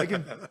 I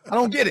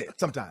don't get it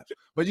sometimes.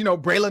 But, you know,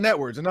 Braylon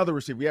Edwards, another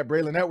receiver. We had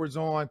Braylon Edwards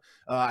on.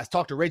 I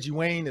talked to Reggie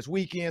Wayne this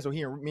weekend. So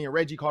me and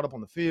Reggie caught up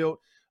on the field.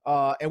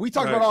 And we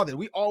talked about all this.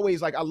 We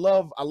always I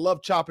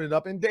love chopping it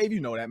up. And Dave, you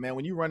know that, man.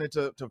 When you run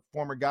into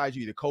former guys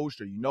you either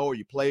coached or or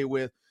you play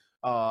with,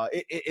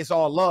 it's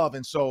all love.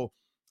 And so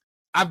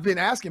I've been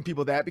asking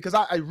people that because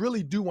I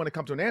really do want to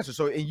come to an answer.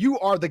 So, and you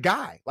are the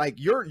guy. Like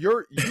you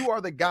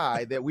are the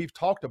guy that we've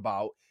talked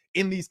about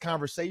in these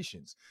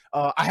conversations.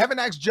 I haven't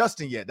asked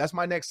Justin yet. That's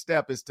my next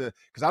step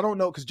because I don't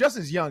know, because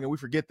Justin's young and we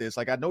forget this.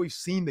 Like I know he's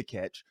seen the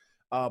catch,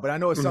 but I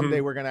know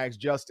someday we're going to ask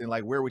Justin,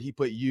 like, where would he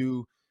put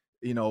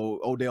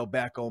Odell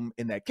Beckham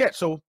in that catch?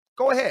 So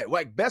go ahead.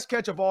 Like best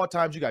catch of all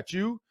times. You got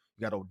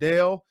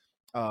Odell,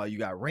 you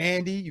got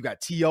Randy, you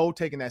got T.O.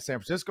 taking that San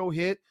Francisco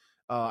hit.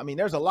 I mean,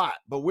 there's a lot,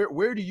 but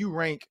where do you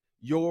rank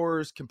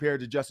yours compared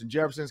to Justin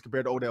Jefferson's,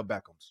 compared to Odell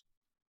Beckham's?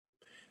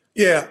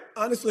 Yeah,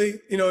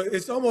 honestly,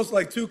 it's almost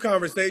like two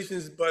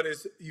conversations, but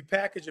you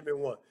package them in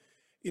one.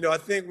 I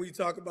think when you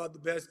talk about the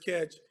best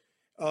catch,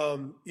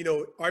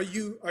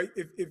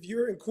 if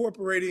you're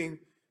incorporating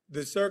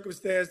the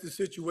circumstance, the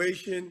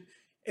situation,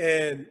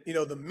 and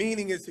the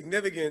meaning and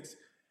significance,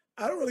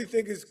 I don't really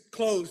think it's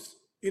close,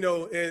 in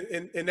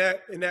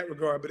that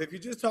regard. But if you're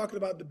just talking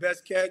about the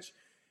best catch,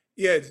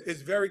 yeah,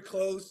 it's very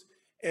close,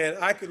 and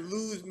I could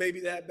lose maybe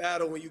that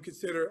battle when you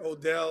consider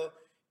Odell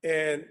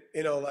and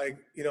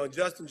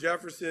Justin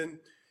Jefferson.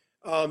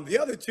 The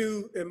other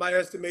two, in my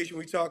estimation,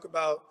 we talk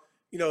about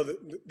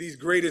these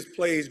greatest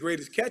plays,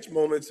 greatest catch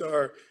moments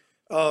are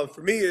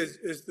for me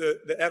is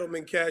the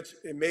Edelman catch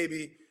and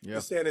maybe the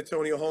San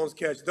Antonio Holmes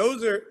catch.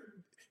 Those are,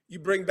 you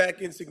bring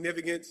back in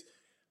significance,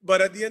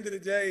 but at the end of the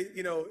day,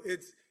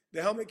 it's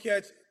the helmet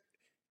catch.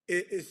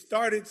 It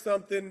started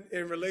something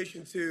in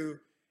relation to,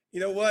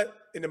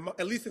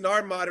 at least in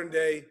our modern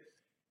day,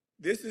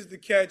 this is the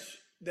catch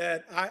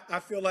that I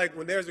feel like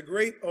when there's a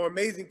great or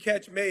amazing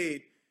catch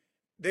made,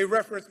 they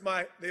reference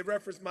my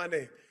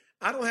name.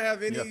 I don't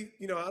have any,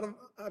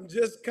 I'm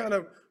just kind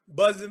of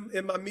buzzing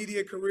in my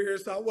media career,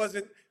 so I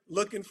wasn't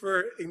looking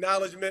for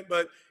acknowledgement,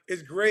 but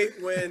it's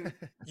great when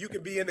you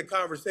can be in the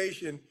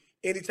conversation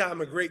anytime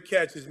a great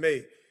catch is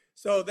made.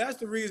 So that's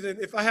the reason,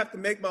 if I have to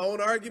make my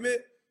own argument,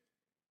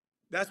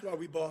 that's why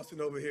we bossing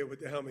over here with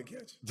the helmet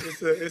catch.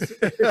 It's an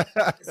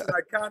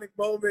iconic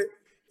moment.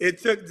 It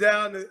took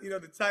down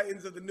the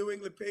Titans of the New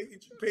England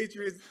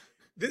Patriots.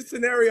 This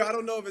scenario, I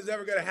don't know if it's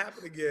ever going to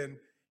happen again.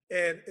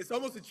 And it's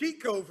almost a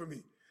cheat code for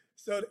me.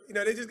 So,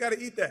 they just got to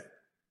eat that.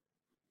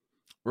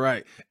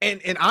 Right.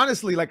 And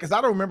honestly, because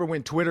I don't remember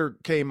when Twitter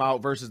came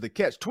out versus the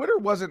catch. I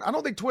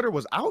don't think Twitter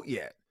was out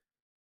yet.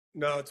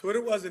 No,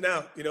 Twitter wasn't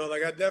out.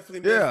 I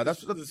definitely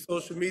missed the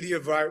social media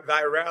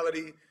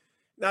virality.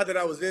 Not that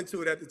I was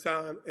into it at the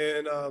time.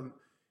 And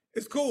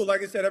it's cool.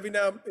 Like I said, every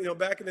now,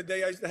 back in the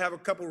day, I used to have a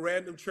couple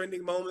random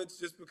trending moments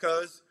just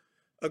because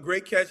a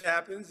great catch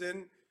happens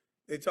and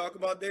they talk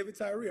about David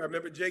Tyree. I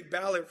remember Jake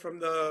Ballard from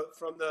the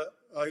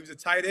he was a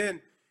tight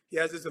end. He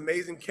has this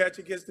amazing catch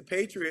against the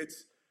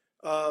Patriots.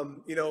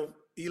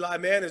 Eli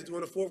Manning is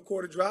doing a fourth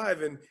quarter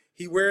drive and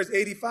he wears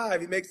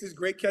 85. He makes this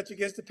great catch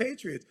against the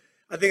Patriots.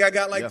 I think I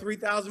got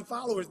 3,000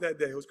 followers that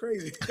day. It was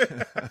crazy.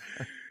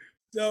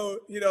 So,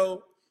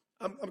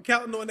 I'm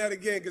counting on that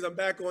again because I'm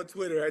back on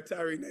Twitter at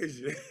Tyree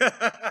Nation.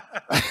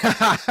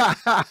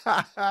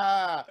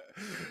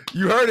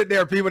 You heard it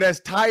there, people. That's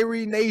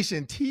Tyree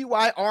Nation,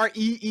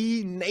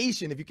 Tyree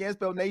Nation. If you can't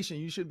spell nation,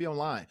 you should be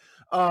online.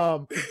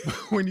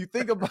 When you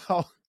think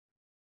about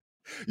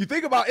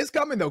it's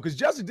coming though, because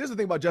this is the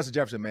thing about Justin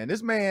Jefferson, man.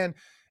 This man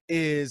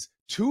is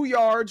 2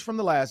 yards from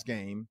the last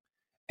game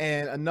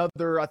and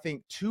another, I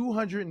think,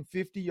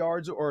 750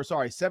 yards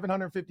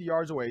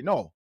away.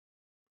 No.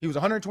 He was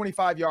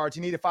 125 yards.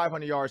 He needed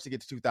 500 yards to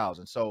get to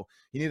 2,000. So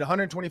he needed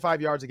 125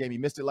 yards a game. He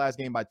missed it last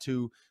game by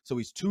 2. So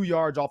he's 2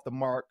 yards off the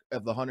mark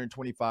of the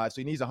 125.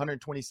 So he needs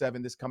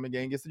 127 this coming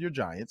game against your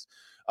Giants.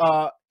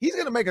 He's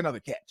going to make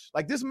another catch.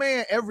 Like, this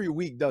man every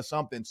week does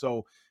something.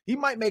 So he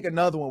might make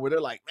another one where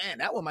they're like, man,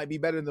 that one might be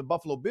better than the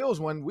Buffalo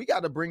Bills one. We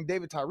got to bring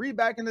David Tyree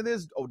back into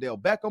this, Odell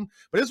Beckham.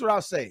 But this is what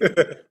I'll say.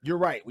 You're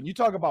right. When you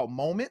talk about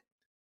moment,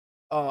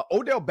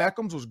 Odell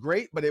Beckham's was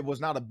great, but it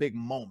was not a big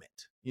moment.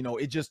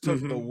 It just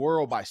took the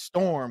world by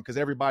storm because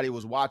everybody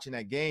was watching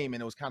that game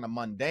and it was kind of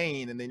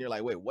mundane. And then you're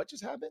like, wait, what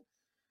just happened?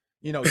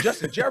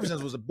 Justin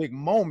Jefferson's was a big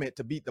moment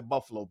to beat the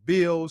Buffalo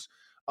Bills.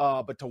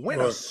 But to win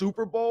a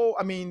Super Bowl,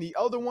 the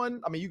other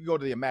one, you could go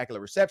to the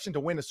Immaculate Reception. To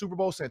win the Super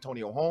Bowl, San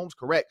Antonio Holmes,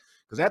 correct.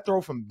 Because that throw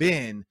from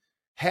Ben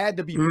had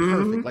to be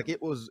perfect. Like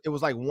it was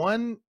like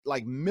 1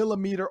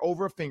 millimeter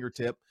over a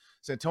fingertip.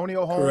 San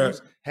Antonio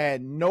Holmes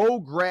had no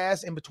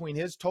grass in between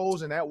his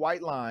toes and that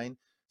white line.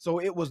 So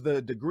it was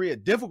the degree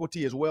of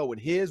difficulty as well with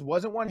his.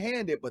 Wasn't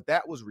one-handed, but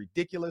that was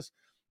ridiculous.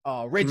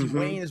 Reggie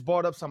Wayne has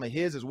brought up some of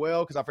his as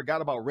well because I forgot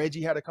about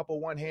Reggie had a couple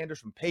one-handers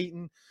from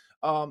Peyton.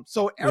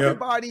 So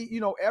everybody,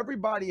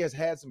 everybody has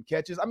had some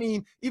catches.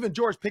 Even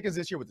George Pickens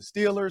this year with the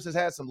Steelers has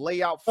had some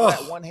layout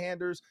flat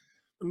one-handers.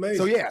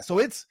 Amazing. So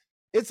it's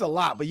a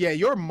lot. But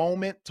your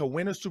moment to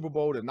win a Super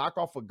Bowl, to knock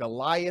off a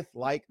Goliath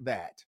like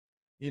that,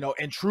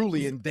 and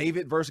truly in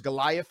David versus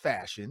Goliath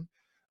fashion,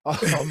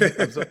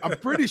 I'm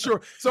pretty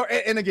sure. So,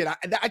 and again,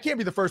 I can't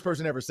be the first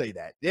person to ever say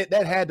that.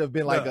 That had to have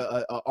been like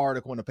No. a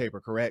article in the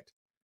paper, correct?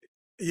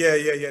 Yeah.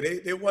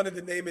 They wanted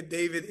to name it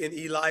David and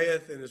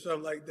Eliath or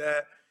something like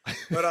that.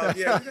 But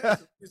yeah,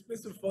 it's been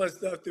some fun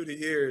stuff through the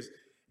years,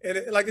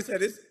 and like I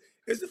said, it's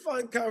a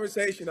fun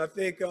conversation. I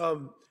think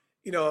I'm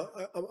in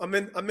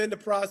the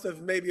process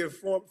of maybe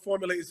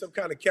formulating some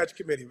kind of catch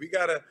committee. We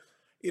gotta,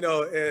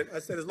 and I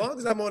said as long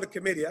as I'm on the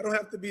committee, I don't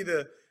have to be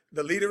the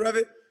leader of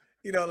it.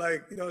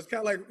 It's kind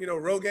of like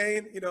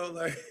Rogaine. I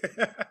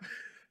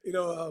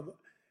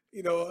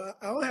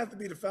don't have to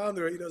be the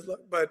founder.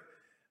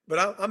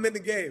 But I'm in the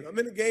game. I'm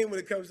in the game when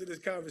it comes to this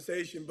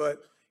conversation.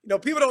 But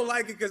people don't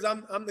like it because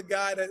I'm the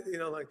guy that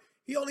like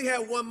he only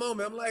had one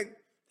moment. I'm like, the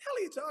hell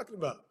are you talking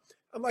about?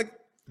 I'm like,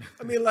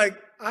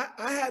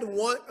 I had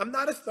one. I'm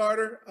not a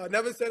starter. I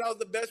never said I was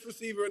the best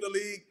receiver in the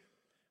league,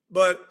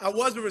 but I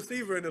was a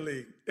receiver in the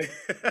league.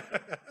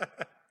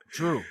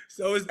 True.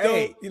 So it's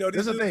dope.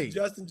 This is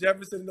Justin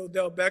Jefferson and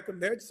Odell Beckham.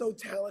 They're so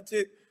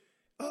talented.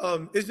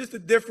 It's just a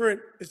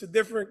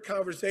different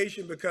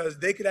conversation because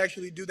they could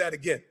actually do that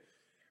again.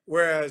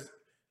 Whereas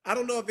I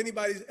don't know if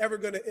anybody's ever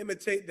going to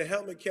imitate the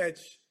helmet catch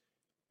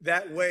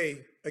that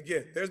way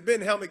again. There's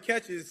been helmet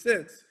catches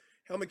since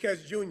helmet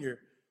catch junior,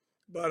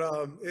 but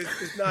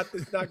it's not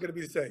going to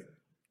be the same.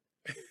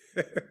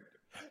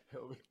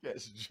 Helmet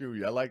catch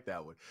junior, I like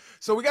that one.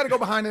 So we got to go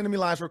behind enemy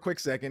lines for a quick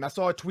second. I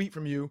saw a tweet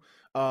from you.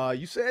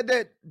 You said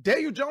that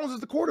Daniel Jones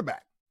is the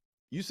quarterback.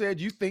 You said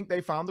you think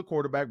they found the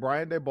quarterback.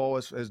 Brian Daboll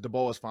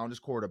has found his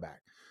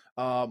quarterback.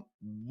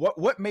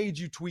 What made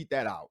you tweet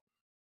that out?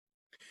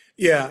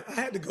 Yeah, I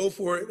had to go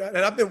for it, and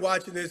I've been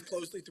watching this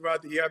closely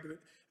throughout the year.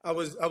 I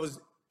was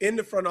in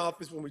the front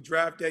office when we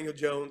drafted Daniel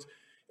Jones.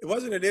 It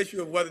wasn't an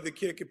issue of whether the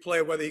kid could play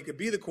or whether he could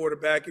be the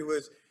quarterback. It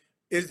was,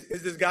 is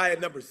this guy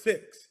at number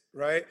 6,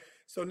 right?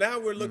 So now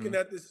we're looking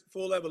at this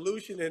full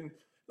evolution, and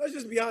let's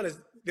just be honest.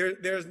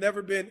 There's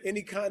never been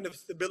any kind of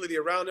stability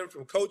around him,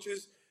 from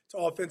coaches to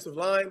offensive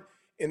line,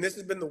 and this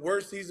has been the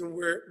worst season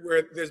where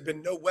there's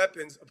been no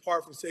weapons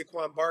apart from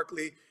Saquon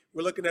Barkley.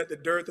 We're looking at the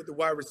dearth at the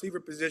wide receiver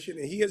position,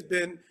 and he has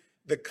been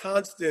the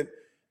constant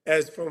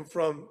as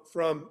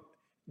from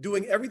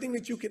doing everything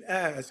that you could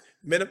ask,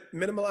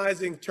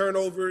 minimizing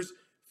turnovers,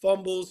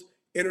 fumbles,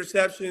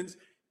 interceptions.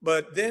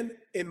 But then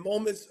in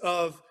moments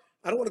of,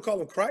 I don't want to call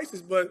them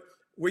crisis, but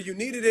where you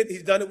needed it,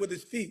 he's done it with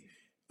his feet.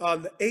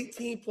 On the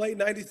 18-play,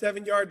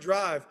 97-yard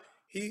drive,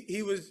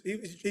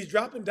 he's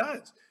dropping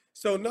dimes.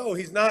 So no,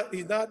 he's not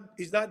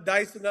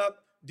dicing up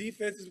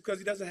defenses because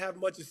he doesn't have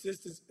much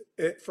assistance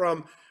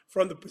from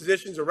the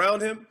positions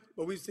around him.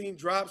 But we've seen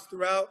drops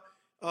throughout.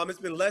 It's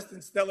been less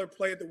than stellar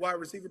play at the wide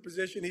receiver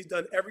position. He's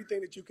done everything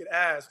that you could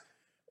ask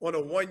on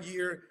a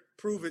one-year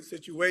prove-it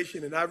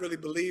situation, and I really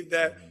believe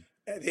that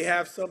they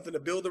have something to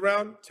build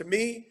around. To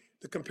me,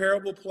 the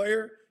comparable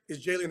player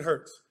is Jalen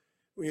Hurts.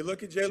 When you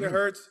look at Jalen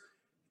Hurts,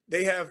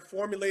 they have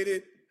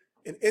formulated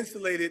and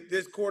insulated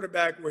this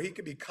quarterback where he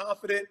could be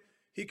confident,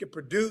 he could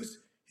produce,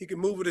 he can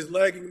move with his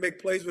leg, he can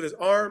make plays with his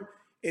arm,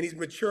 and he's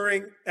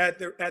maturing at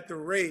the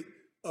rate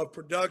of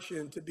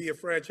production to be a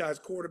franchise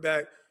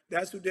quarterback.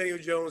 That's who Daniel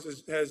Jones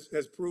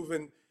has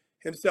proven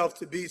himself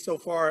to be so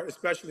far,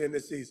 especially in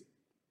this season.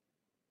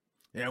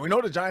 Yeah, we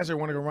know the Giants are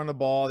wanting to run the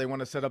ball. They want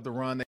to set up the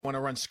run. They want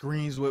to run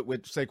screens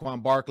with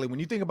Saquon Barkley. When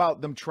you think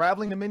about them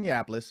traveling to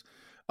Minneapolis,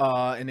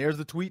 and there's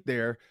the tweet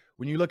there.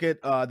 When you look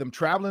at them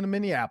traveling to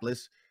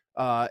Minneapolis,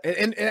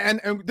 and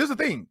this is the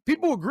thing.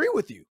 People agree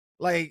with you.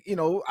 Like,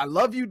 I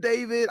love you,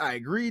 David. I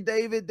agree,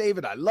 David.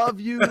 David, I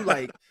love you.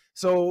 Like,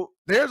 so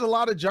there's a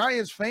lot of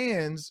Giants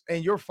fans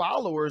and your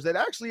followers that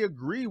actually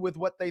agree with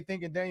what they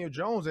think of Daniel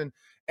Jones. And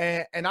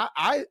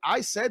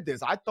I said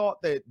this. I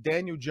thought that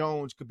Daniel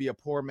Jones could be a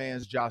poor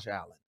man's Josh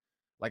Allen.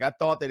 Like, I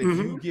thought that if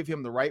you give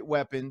him the right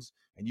weapons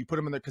and you put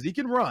him in there, because he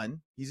can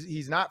run.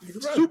 He's not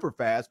super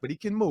fast, but he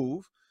can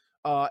move.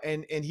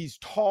 And he's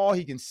tall.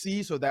 He can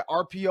see. So that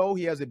RPO,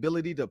 he has the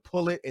ability to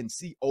pull it and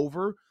see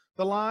over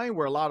the line,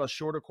 where a lot of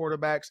shorter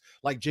quarterbacks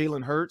like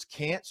Jalen Hurts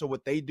can't. So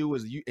what they do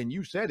is,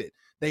 you said it,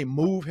 they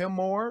move him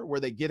more, where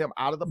they get him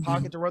out of the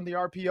pocket to run the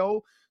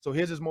RPO. So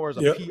his is more as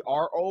a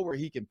PRO, where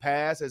he can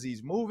pass as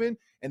he's moving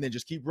and then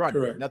just keep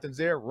running. Correct. Nothing's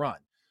there, run.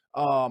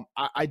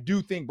 I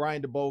do think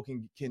Brian Daboll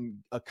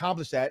can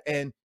accomplish that.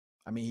 And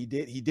I mean,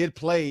 he did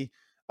play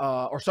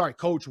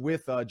coach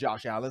with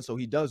Josh Allen. So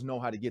he does know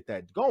how to get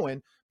that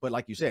going. But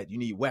like you said, you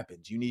need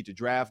weapons. You need to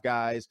draft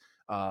guys.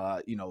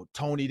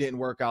 Tony didn't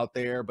work out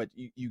there, but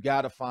you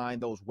got to find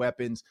those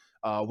weapons.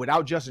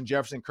 Without Justin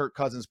Jefferson, Kirk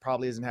Cousins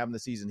probably isn't having the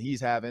season he's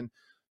having.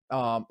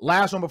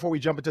 Last one before we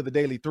jump into the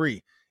Daily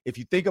 3. If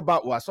you think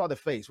about, I saw the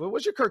face.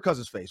 What's your Kirk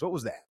Cousins face? What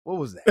was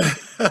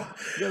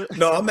that?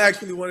 No, I'm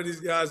actually one of these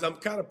guys. I'm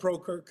kind of pro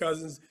Kirk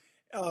Cousins.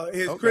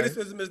 His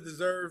criticism is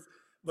deserved,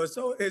 but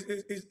so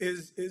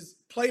his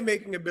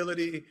playmaking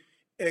ability,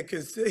 and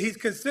he's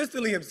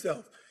consistently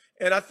himself.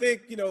 And I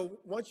think,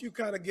 once you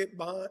kind of get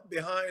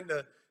behind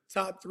the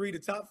top 3 to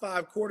top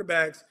 5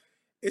 quarterbacks,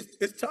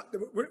 it's tough.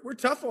 We're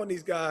tough on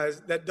these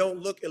guys that don't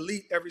look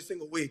elite every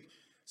single week.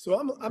 So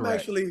I'm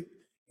actually,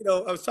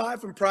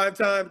 aside from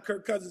primetime,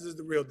 Kirk Cousins is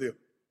the real deal.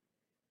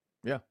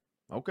 Yeah.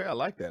 Okay. I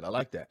like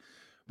that.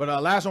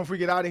 But last one before we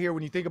get out of here,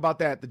 when you think about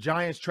that, the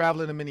Giants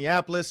traveling to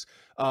Minneapolis,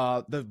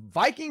 the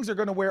Vikings are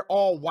going to wear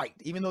all white,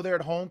 even though they're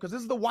at home, because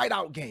this is the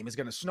whiteout game. It's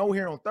going to snow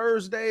here on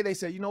Thursday. They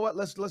said, you know what,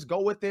 let's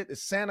go with it.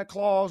 It's Santa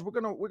Claus.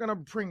 We're gonna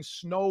bring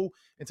snow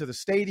into the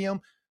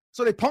stadium.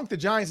 So they punked the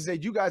Giants and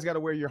said, you guys got to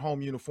wear your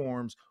home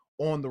uniforms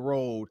on the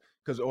road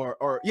because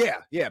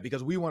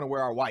because we want to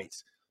wear our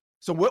whites.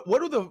 So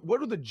what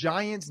do the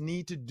Giants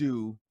need to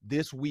do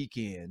this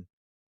weekend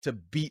to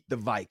beat the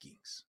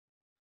Vikings?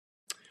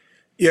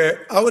 Yeah,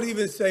 I would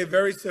even say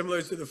very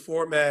similar to the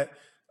format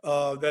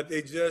that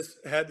they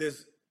just had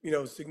this,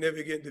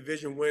 significant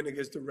division win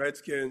against the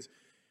Redskins.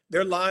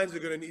 Their lines are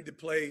going to need to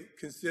play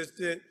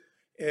consistent,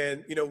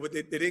 and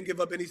they didn't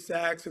give up any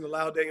sacks and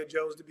allow Daniel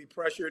Jones to be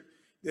pressured.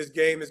 This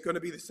game is going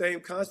to be the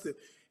same constant,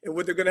 and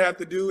what they're going to have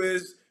to do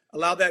is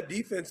allow that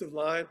defensive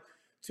line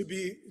to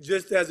be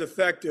just as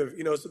effective.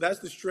 So that's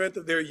the strength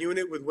of their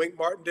unit with Wink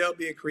Martindale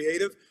being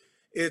creative.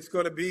 It's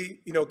going to be,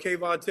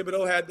 Kayvon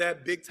Thibodeau had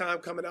that big time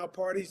coming out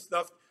party,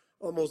 stuffed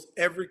almost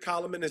every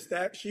column in the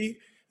stat sheet.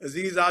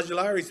 Azeez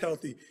Ojulari's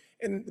healthy.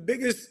 And the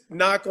biggest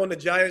knock on the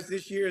Giants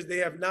this year is they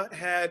have not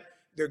had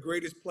their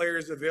greatest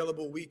players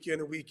available week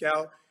in and week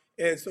out.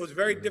 And so it's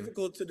very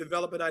difficult to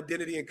develop an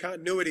identity and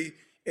continuity.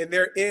 And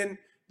they're in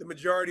the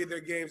majority of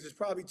their games. There's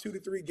probably 2 to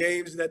 3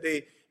 games that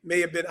they may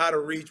have been out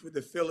of reach, with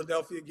the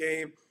Philadelphia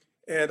game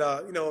and,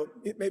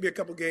 maybe a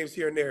couple games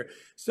here and there.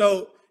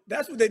 So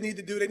that's what they need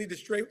to do. They need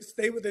to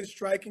stay within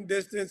striking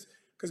distance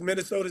because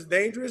Minnesota's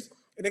dangerous,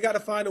 and they got to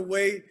find a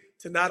way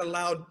to not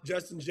allow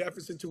Justin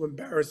Jefferson to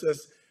embarrass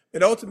us,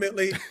 and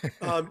ultimately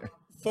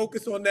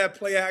focus on that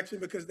play action,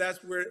 because that's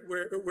where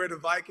the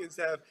Vikings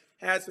have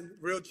had some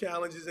real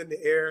challenges in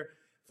the air.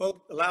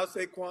 Allow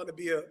Saquon to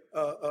be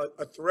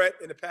a threat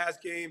in the pass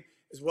game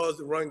as well as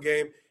the run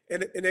game,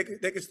 and they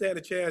can stand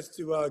a chance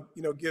to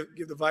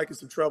give the Vikings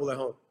some trouble at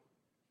home.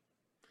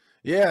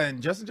 Yeah,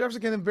 and Justin Jefferson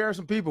can embarrass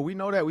some people. We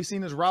know that. We've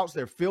seen his routes.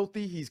 They're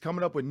filthy. He's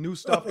coming up with new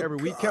stuff every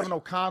week. Kevin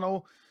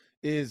O'Connell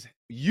is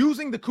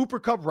using the Cooper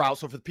Kupp route.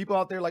 So for the people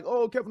out there like,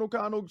 oh, Kevin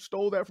O'Connell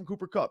stole that from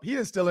Cooper Kupp. He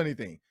didn't steal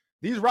anything.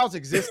 These routes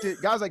existed.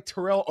 Guys like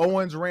Terrell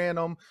Owens ran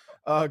them.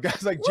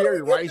 Guys like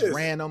Jerry Rice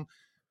ran them.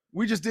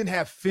 We just didn't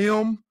have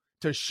film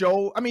to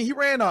show. I mean, he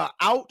ran a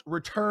out,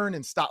 return,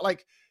 and stop.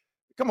 Like,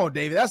 come on,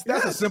 David.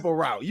 That's a simple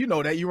route. You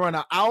know that. You run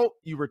an out,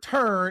 you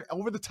return.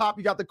 Over the top,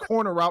 you got the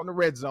corner route in the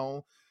red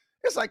zone.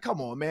 It's like, come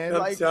on, man.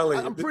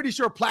 I'm pretty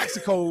sure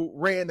Plaxico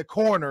ran the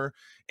corner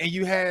and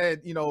you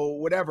had,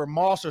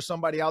 Moss or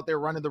somebody out there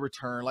running the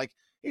return. Like,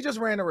 he just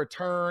ran a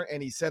return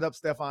and he set up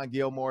Stephon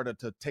Gilmore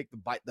to take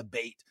the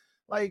bait.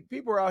 Like,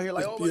 people are out here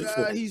like, oh, my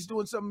God, he's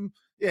doing something.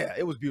 Yeah,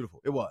 it was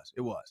beautiful. It was.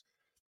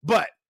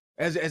 But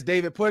as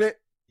David put it,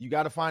 you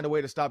got to find a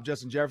way to stop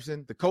Justin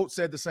Jefferson. The coach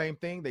said the same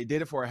thing. They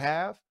did it for a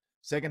half.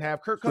 Second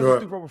half, Kirk Cousins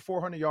threw for over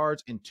 400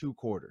 yards in 2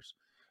 quarters.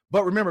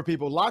 But remember,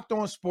 people, Locked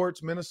On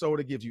Sports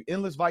Minnesota gives you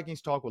endless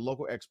Vikings talk with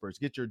local experts.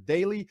 Get your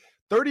daily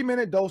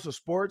 30-minute dose of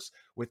sports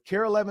with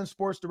KARE 11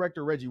 sports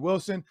director Reggie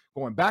Wilson,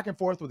 going back and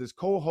forth with his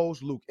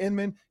co-host Luke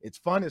Inman. It's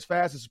fun, it's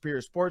fast, it's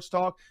superior sports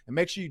talk. And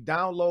make sure you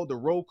download the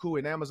Roku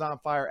and Amazon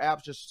Fire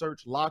apps. Just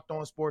search Locked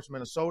On Sports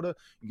Minnesota.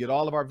 You get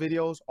all of our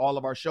videos, all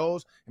of our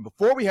shows. And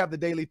before we have the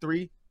Daily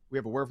 3, we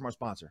have a word from our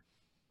sponsor.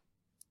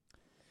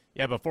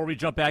 Yeah, before we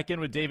jump back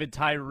in with David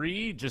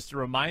Tyree, just a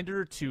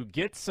reminder to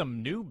get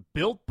some new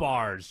Built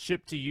Bars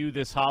shipped to you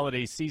this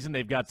holiday season.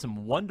 They've got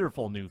some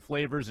wonderful new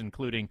flavors,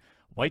 including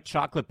white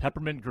chocolate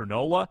peppermint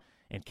granola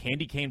and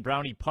candy cane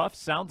brownie puffs.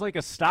 Sounds like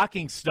a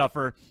stocking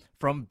stuffer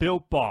from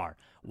Built Bar.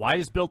 Why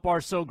is Built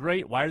Bar so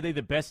great? Why are they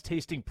the best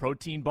tasting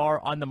protein bar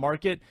on the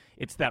market?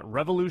 It's that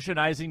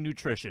revolutionizing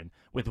nutrition.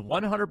 With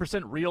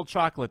 100% real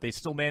chocolate, they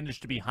still manage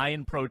to be high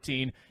in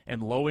protein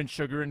and low in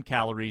sugar and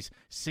calories.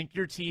 Sink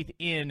your teeth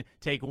in,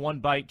 take one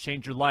bite,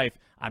 change your life.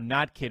 I'm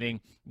not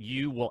kidding.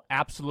 You will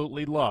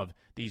absolutely love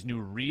these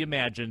new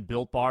reimagined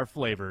Built Bar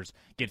flavors.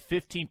 Get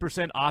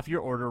 15% off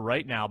your order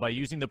right now by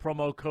using the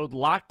promo code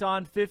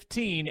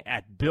LOCKEDON15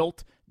 at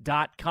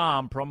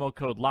Built.com. Promo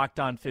code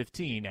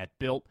LOCKEDON15 at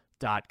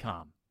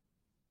Built.com.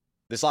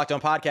 This Locked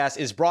On podcast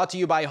is brought to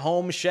you by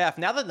Home Chef.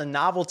 Now that the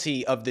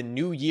novelty of the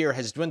new year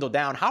has dwindled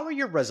down, how are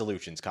your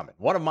resolutions coming?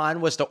 One of mine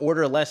was to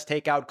order less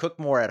takeout, cook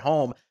more at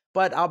home,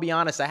 but I'll be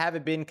honest, I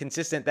haven't been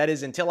consistent. That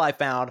is until I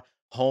found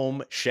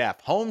Home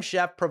Chef. Home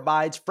Chef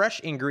provides fresh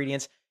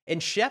ingredients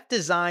and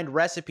chef-designed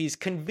recipes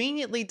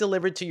conveniently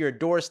delivered to your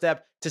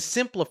doorstep to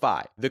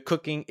simplify the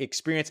cooking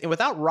experience and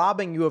without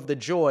robbing you of the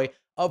joy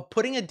of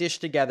putting a dish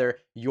together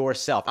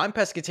yourself. I'm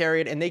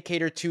pescatarian and they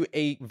cater to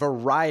a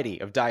variety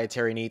of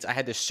dietary needs. I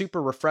had this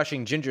super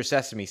refreshing ginger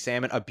sesame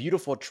salmon, a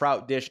beautiful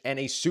trout dish, and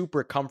a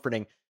super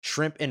comforting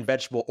shrimp and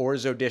vegetable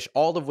orzo dish,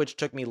 all of which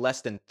took me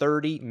less than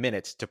 30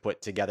 minutes to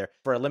put together.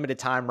 For a limited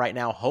time right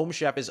now, Home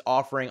Chef is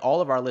offering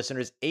all of our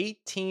listeners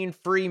 18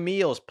 free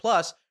meals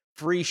plus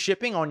free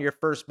shipping on your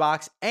first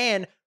box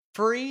and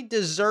free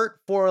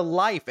dessert for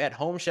life at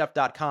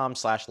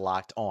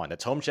homechef.com/lockedon.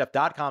 That's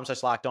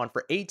homechef.com/lockedon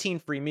for 18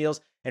 free meals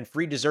and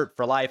free dessert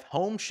for life.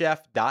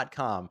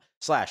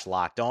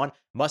 Homechef.com/lockedon.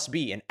 Must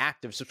be an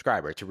active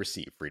subscriber to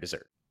receive free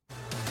dessert.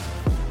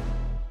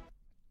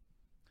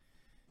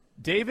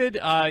 David,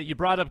 you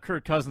brought up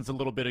Kirk Cousins a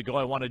little bit ago.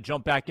 I want to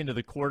jump back into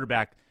the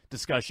quarterback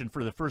discussion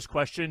for the first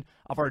question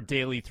of our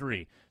daily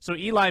three. So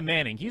Eli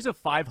Manning, he's a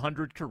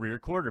 500 career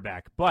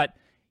quarterback, but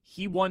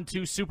he won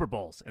 2 Super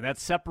Bowls, and that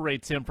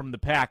separates him from the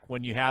pack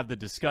when you have the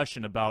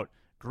discussion about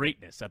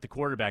greatness at the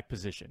quarterback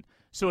position.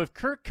 So if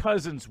Kirk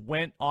Cousins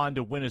went on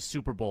to win a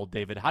Super Bowl,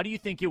 David, how do you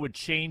think it would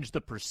change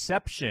the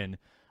perception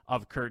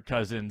of Kirk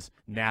Cousins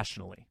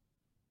nationally?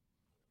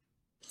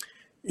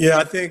 Yeah,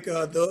 I think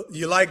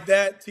you like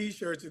that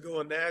T-shirt to go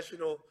on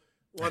national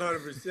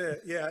 100%.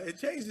 Yeah, it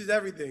changes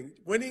everything.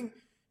 Winning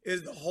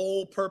is the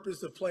whole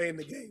purpose of playing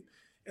the game.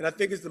 And I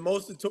think it's the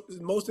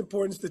most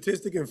important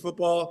statistic in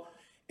football.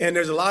 And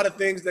there's a lot of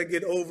things that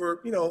get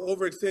over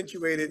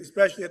accentuated,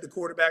 especially at the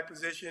quarterback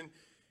position.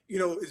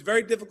 It's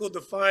very difficult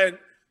to find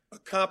a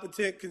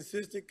competent,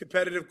 consistent,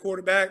 competitive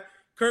quarterback.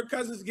 Kirk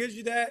Cousins gives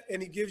you that,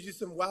 and he gives you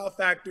some wow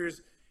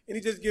factors, and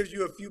he just gives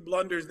you a few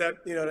blunders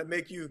that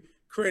make you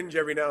cringe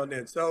every now and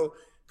then. So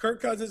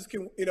Kirk Cousins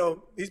can,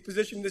 he's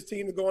positioned this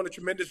team to go on a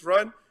tremendous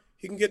run.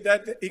 He can get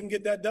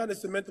that done and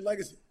cement the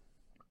legacy.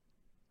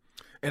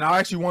 And I'll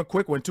actually one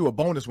quick one too, a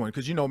bonus one,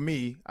 because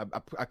me,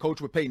 I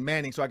coach with Peyton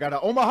Manning, so I got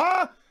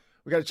Omaha.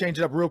 We got to change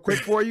it up real quick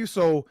for you.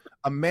 So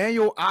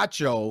Emmanuel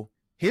Acho,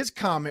 his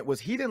comment was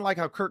he didn't like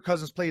how Kirk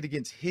Cousins played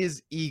against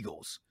his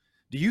Eagles.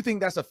 Do you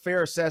think that's a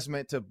fair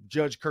assessment to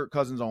judge Kirk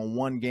Cousins on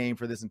one game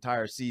for this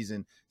entire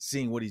season,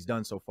 seeing what he's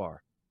done so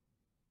far?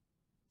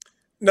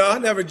 No, I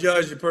never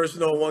judge a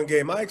person on one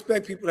game. I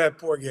expect people to have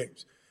poor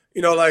games.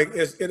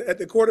 At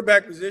the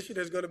quarterback position,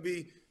 there's going to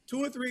be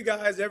 2 or 3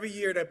 guys every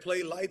year that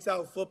play lights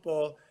out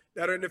football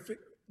that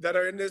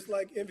are in this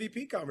like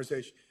MVP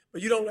conversation.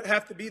 But you don't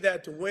have to be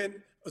that to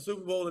win a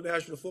Super Bowl in the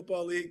National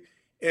Football League.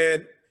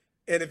 And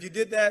if you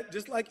did that,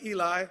 just like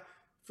Eli,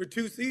 for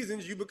 2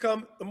 seasons, you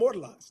become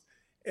immortalized.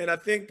 And I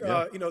think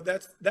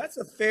that's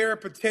a fair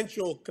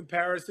potential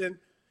comparison.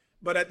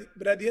 But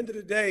at the end of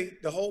the day,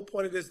 the whole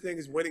point of this thing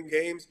is winning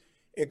games.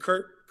 And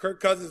Kirk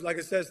Cousins, like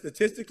I said,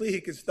 statistically,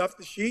 he can stuff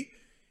the sheet.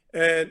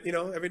 And,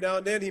 every now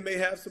and then he may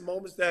have some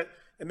moments that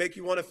make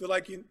you want to feel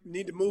like you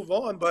need to move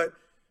on. But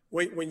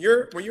when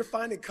you're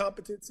finding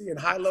competency and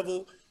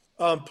high-level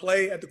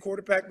play at the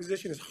quarterback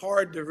position, it's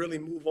hard to really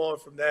move on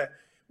from that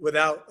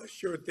without a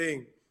sure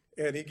thing.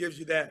 And he gives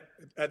you that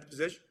at the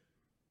position.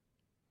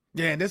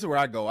 Yeah, and this is where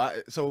I go.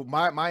 So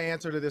my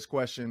answer to this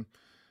question,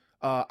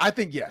 I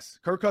think yes.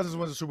 Kirk Cousins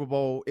wins the Super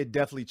Bowl. It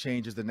definitely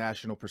changes the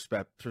national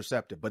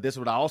perspective. But this is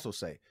what I also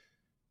say.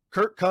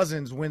 Kirk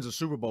Cousins wins a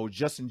Super Bowl.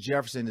 Justin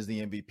Jefferson is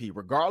the MVP.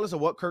 Regardless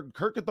of what Kirk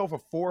could throw for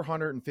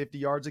 450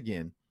 yards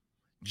again,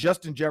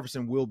 Justin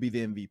Jefferson will be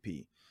the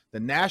MVP.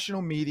 The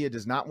national media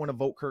does not want to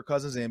vote Kirk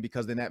Cousins in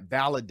because then that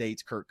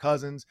validates Kirk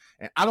Cousins.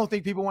 And I don't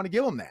think people want to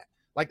give him that.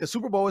 Like the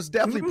Super Bowl is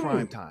definitely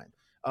prime time.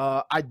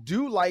 I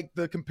do like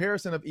the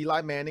comparison of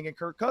Eli Manning and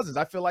Kirk Cousins.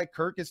 I feel like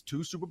Kirk is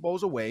 2 Super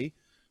Bowls away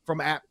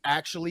from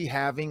actually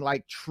having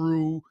like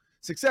true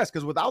success.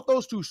 Because without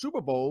those 2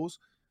 Super Bowls,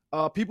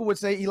 people would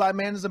say Eli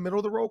Manning is a middle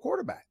of the road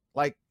quarterback.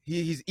 Like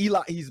he's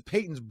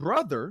Peyton's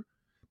brother,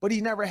 but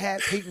he never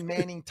had Peyton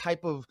Manning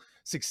type of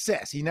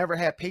success. He never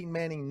had Peyton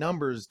Manning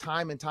numbers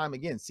time and time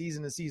again,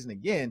 season to season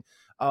again.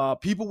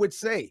 People would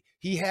say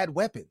he had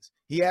weapons.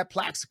 He had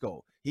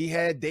Plaxico. He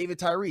had David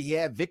Tyree. He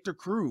had Victor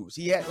Cruz.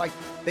 He had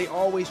they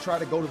always try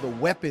to go to the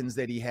weapons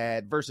that he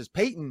had versus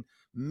Peyton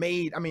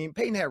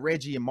Peyton had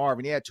Reggie and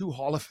Marvin. He had 2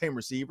 Hall of Fame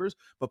receivers,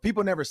 but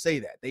people never say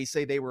that. They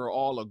say they were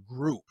all a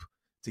group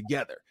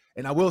together.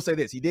 And I will say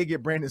this, he did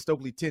get Brandon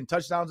Stokely 10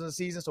 touchdowns in the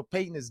season. So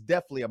Peyton is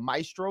definitely a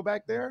maestro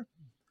back there.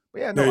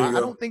 But yeah, no, I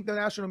don't think the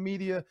national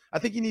media, I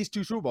think he needs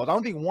 2 Super Bowls. I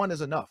don't think 1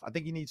 is enough. I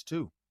think he needs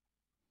 2.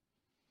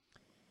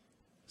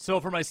 So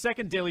for my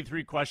second Daily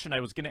 3 question, I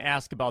was going to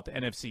ask about the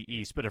NFC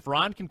East, but if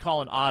Ron can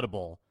call an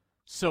audible,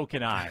 so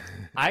can I.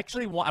 I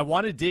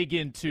want to dig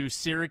into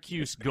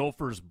Syracuse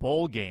Gophers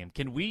bowl game.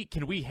 Can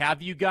we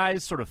have you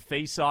guys sort of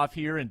face off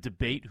here and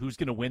debate who's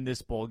going to win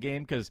this bowl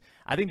game? Because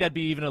I think that'd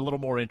be even a little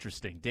more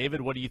interesting.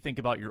 David, what do you think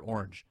about your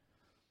orange?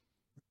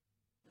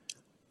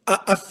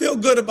 I feel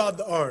good about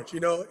the orange.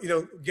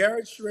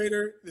 Garrett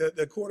Schrader,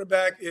 the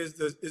quarterback, is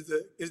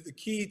the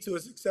key to a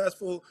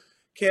successful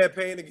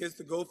campaign against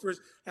the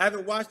Gophers. I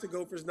haven't watched the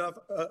Gophers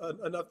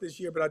enough this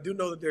year, but I do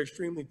know that they're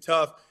extremely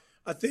tough.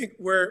 I think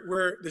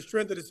where the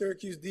strength of the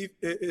Syracuse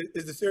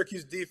is the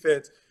Syracuse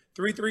defense.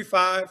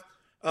 3-3-5.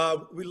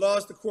 We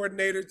lost the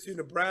coordinator to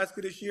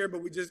Nebraska this year,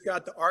 but we just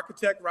got the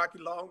architect, Rocky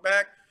Long,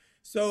 back.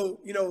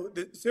 So,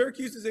 the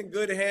Syracuse is in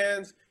good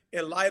hands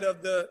in light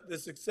of the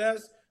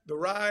success, the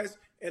rise,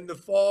 and the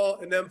fall,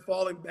 and them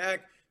falling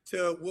back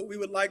to what we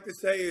would like to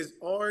say is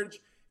orange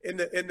in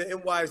the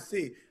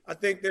NYC. I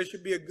think there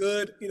should be a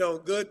good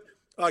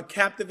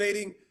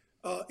captivating,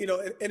 and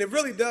it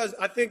really does.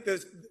 I think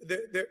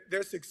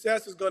their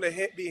success is going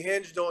to be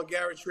hinged on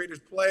Garrett Schrader's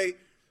play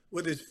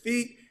with his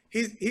feet.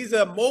 He's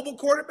a mobile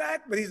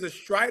quarterback, but he's a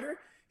strider.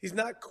 He's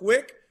not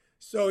quick.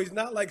 So he's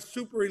not like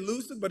super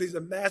elusive, but he's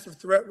a massive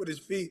threat with his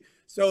feet.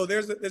 So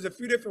there's a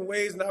few different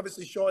ways, and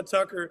obviously Sean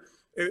Tucker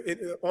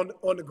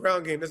on the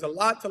ground game. There's a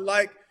lot to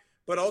like,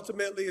 but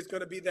ultimately it's going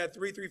to be that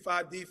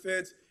 3-3-5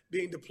 defense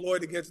being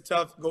deployed against a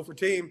tough Gopher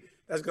team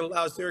that's going to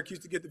allow Syracuse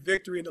to get the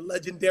victory in the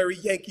legendary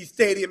Yankee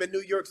Stadium in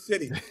New York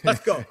City.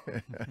 Let's go.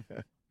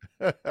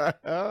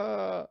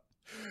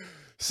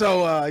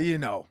 So,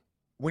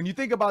 when you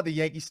think about the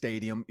Yankee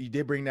Stadium, you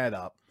did bring that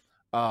up.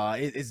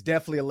 It's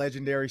definitely a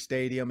legendary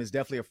stadium. It's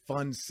definitely a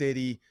fun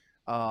city.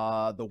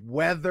 The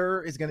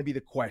weather is going to be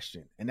the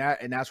question, and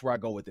that's where I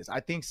go with this. I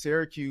think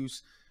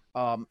Syracuse.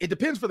 It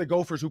depends for the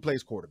Gophers who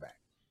plays quarterback.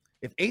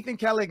 If Ethan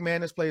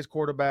Caligmanis plays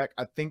quarterback,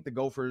 I think the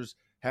Gophers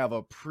have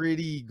a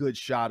pretty good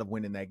shot of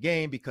winning that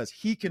game because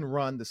he can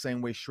run the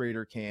same way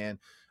Schrader can.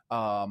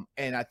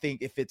 And I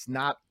think if it's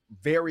not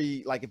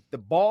if the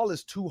ball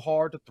is too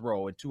hard to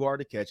throw and too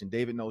hard to catch, and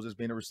David knows this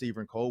being a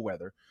receiver in cold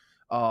weather,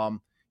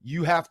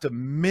 you have to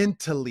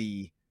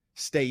mentally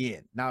stay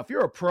in. Now, if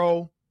you're a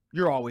pro,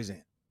 you're always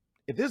in.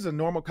 If this is a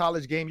normal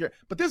college game,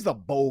 but this is a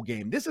bowl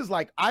game. This is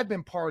like I've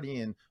been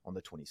partying on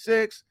the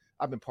 26th.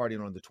 I've been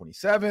partying on the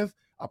 27th.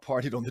 I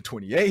partied on the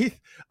 28th.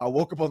 I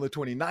woke up on the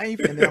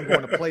 29th, and then I'm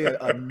going to play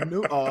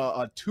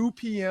a 2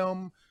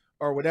 p.m.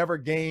 or whatever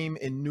game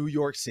in New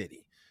York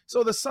City.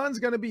 So the sun's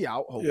going to be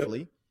out,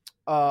 hopefully.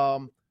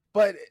 Yep.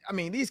 But, I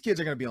mean, these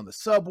kids are going to be on the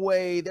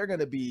subway. They're going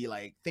to be,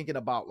 thinking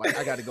about,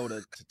 I got to go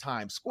to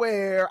Times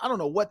Square. I don't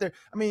know what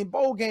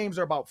bowl games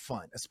are about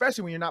fun,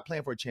 especially when you're not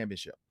playing for a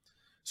championship.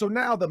 So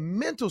now the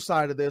mental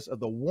side of this, of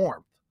the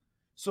warmth.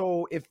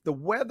 So if the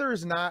weather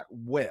is not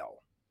well,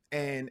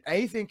 and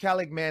Ethan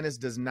Caligmanis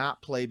does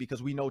not play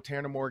because we know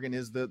Tanner Morgan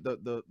is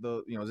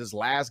this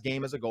last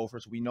game as a Gopher.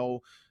 So we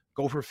know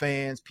Gopher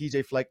fans,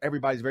 PJ Fleck,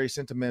 everybody's very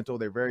sentimental.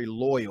 They're very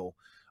loyal.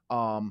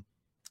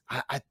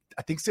 I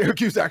think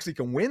Syracuse actually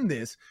can win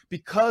this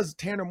because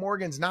Tanner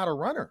Morgan's not a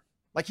runner.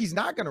 He's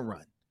not going to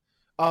run.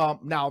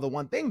 Now, the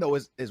one thing, though,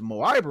 is Mo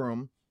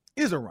Ibram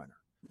is a runner.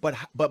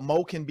 But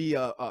Mo can be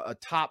a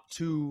top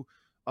 2,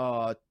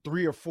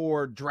 3 or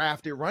 4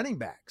 drafted running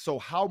back. So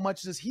how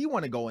much does he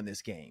want to go in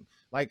this game?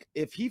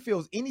 If he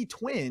feels any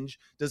twinge,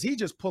 does he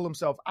just pull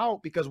himself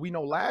out? Because we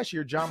know last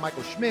year, John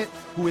Michael Schmidt,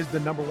 who is the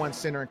 #1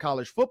 center in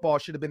college football,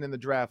 should have been in the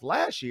draft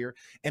last year.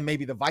 And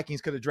maybe the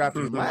Vikings could have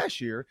drafted him last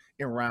year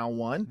in round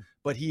 1,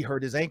 but he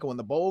hurt his ankle in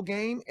the bowl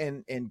game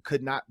and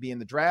could not be in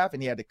the draft.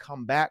 And he had to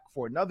come back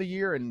for another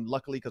year. And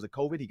luckily, because of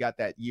COVID, he got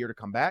that year to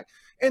come back.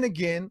 And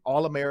again,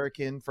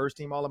 All-American, first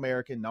team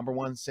All-American,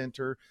 #1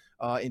 center,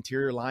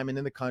 interior lineman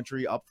in the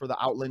country, up for the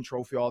Outland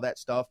Trophy, all that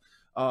stuff.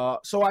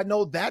 So I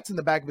know that's in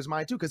the back of his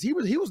mind too, because he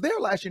was there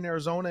last year in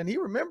Arizona, and he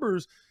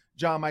remembers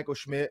John Michael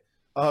Schmidt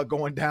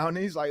going down. And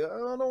he's like, I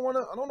don't know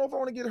if I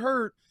want to get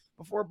hurt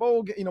before a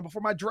bowl,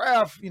 before my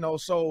draft,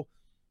 So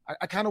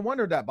I kind of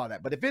wondered about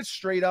that. But if it's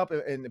straight up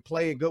and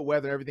play in good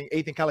weather and everything,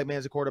 Ethan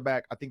Caligman's a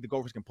quarterback, I think the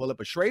Gophers can pull it.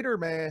 But Schrader,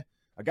 man,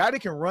 a guy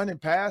that can run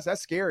and pass,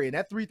 that's scary. And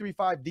that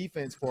 3-3-5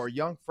 defense for a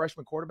young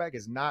freshman quarterback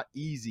is not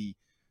easy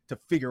to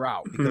figure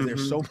out because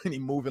there's so many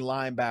moving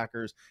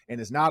linebackers,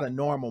 and it's not a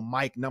normal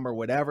Mike number,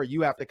 whatever.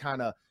 You have to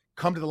kind of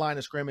come to the line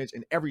of scrimmage,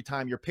 and every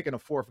time you're picking a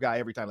 4th guy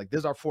every time. This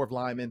is our 4th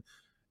lineman,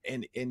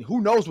 and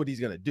who knows what he's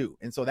going to do.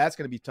 And so that's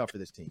going to be tough for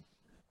this team.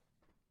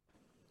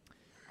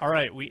 All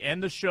right, we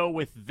end the show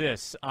with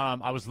this.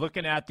 I was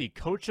looking at the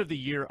Coach of the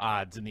Year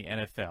odds in the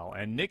NFL,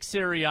 and Nick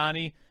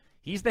Sirianni,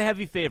 he's the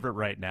heavy favorite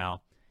right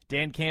now.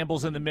 Dan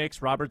Campbell's in the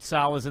mix, Robert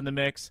Saleh's in the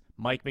mix,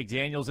 Mike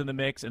McDaniel's in the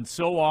mix, and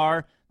so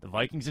are the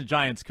Vikings and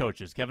Giants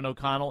coaches, Kevin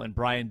O'Connell and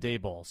Brian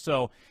Daboll.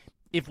 So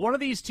if one of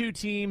these two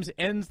teams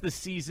ends the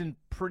season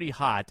pretty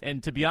hot,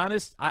 and to be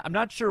honest, I'm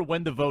not sure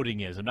when the voting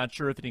is. I'm not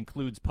sure if it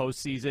includes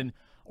postseason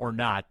or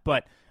not.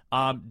 But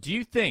do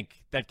you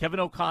think that Kevin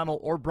O'Connell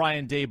or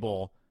Brian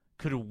Daboll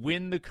could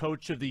win the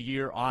Coach of the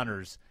Year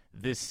honors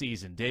this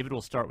season? David,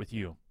 we'll start with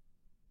you.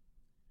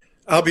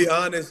 I'll be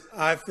honest.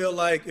 I feel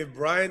like if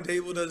Brian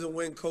Daboll doesn't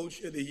win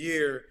Coach of the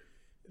Year,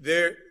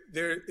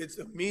 it's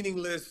a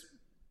meaningless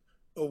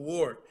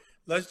award.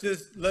 Let's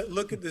just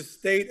look at the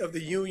state of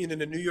the union in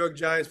the New York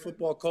Giants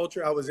football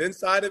culture. I was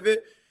inside of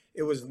it.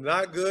 It was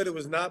not good. It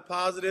was not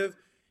positive.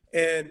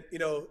 And,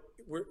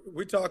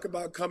 we talk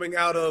about coming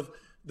out of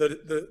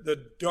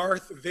the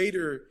Darth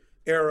Vader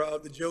era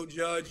of the Joe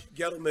Judge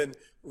Gettleman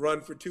run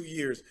for 2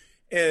 years.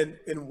 And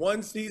in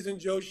one season,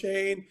 Joe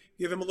Shane,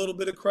 give him a little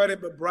bit of credit,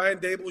 but Brian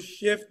Daboll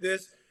shift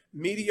this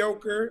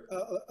mediocre,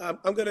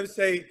 I'm going to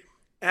say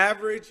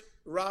average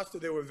roster.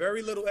 There were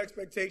very little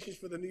expectations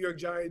for the New York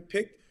Giants,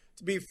 picked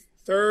to be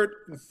 3rd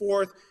and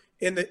 4th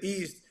in the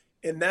East,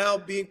 and now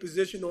being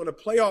positioned on a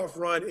playoff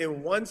run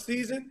in one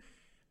season.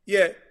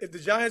 Yeah, if the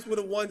Giants would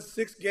have won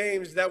 6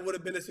 games, that would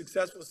have been a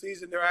successful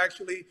season. They're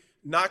actually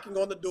knocking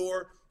on the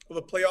door of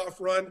a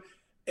playoff run,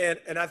 and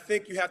I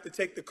think you have to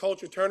take the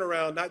culture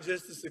turnaround, not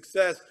just the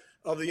success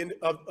of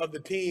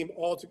the team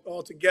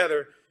all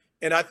together.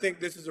 And I think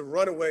this is a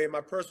runaway, in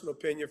my personal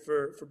opinion,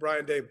 for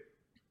Brian Daboll.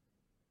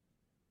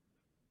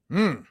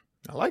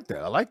 I like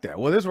that.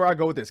 Well, this is where I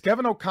go with this.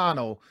 Kevin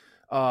O'Connell,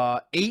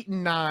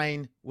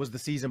 8-9 was the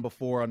season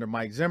before under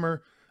Mike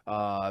Zimmer.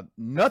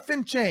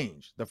 Nothing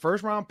changed. The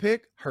first round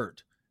pick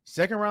hurt.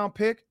 Second round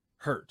pick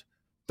hurt.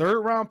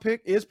 Third round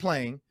pick is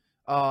playing.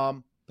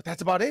 But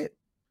that's about it.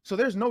 So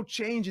there's no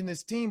change in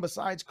this team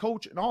besides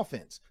coach and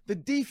offense. The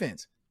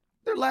defense,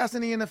 they're last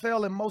in the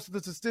NFL in most of the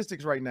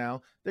statistics right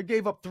now. They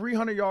gave up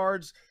 300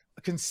 yards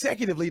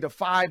consecutively to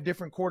 5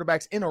 different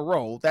quarterbacks in a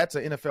row. That's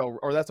an NFL,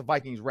 or that's a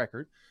Vikings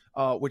record,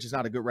 which is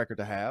not a good record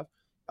to have.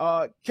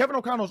 Kevin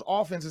O'Connell's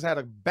offense has had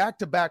a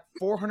back-to-back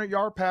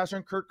 400-yard passer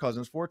in Kirk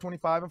Cousins,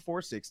 425 and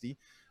 460.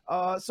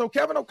 So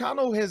Kevin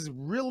O'Connell has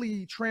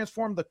really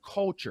transformed the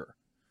culture,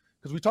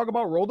 because we talk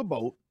about roll the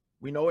boat.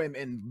 We know,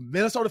 and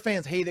Minnesota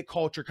fans hated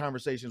culture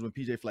conversations when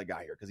PJ Fleck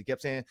got here, because he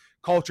kept saying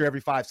culture every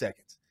 5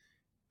 seconds.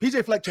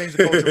 PJ Fleck changed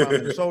the culture around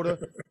Minnesota.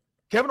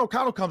 Kevin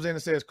O'Connell comes in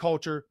and says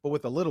culture, but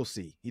with a little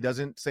c. He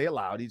doesn't say it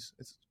loud. It's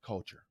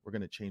culture. We're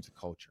going to change the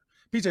culture.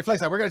 PJ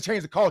Fleck's like, we're going to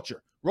change the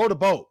culture. Roll the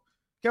boat.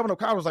 Kevin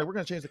O'Connell's like, we're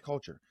going to change the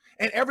culture.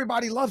 And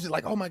everybody loves it.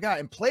 Like, oh, my God.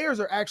 And players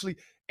are actually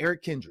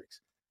Eric Kendricks,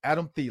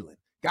 Adam Thielen.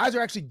 Guys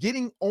are actually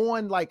getting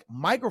on, like,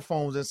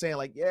 microphones and saying,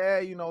 like, yeah,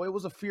 you know, it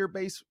was a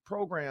fear-based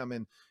program.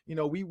 And, you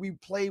know, we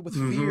played with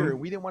fear. And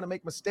we didn't want to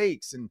make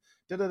mistakes. And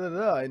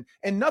da-da-da-da.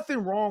 And nothing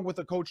wrong with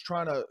the coach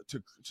trying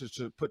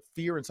to put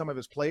fear in some of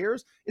his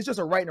players. It's just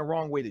a right and a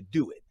wrong way to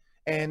do it.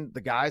 And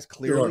the guys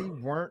clearly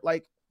weren't,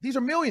 like, these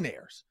are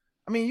millionaires.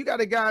 I mean, you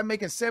got a guy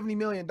making $70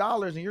 million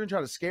and you're going to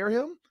try to scare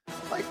him?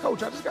 Like,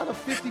 coach, I just got a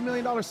 $50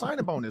 million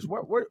signing bonus.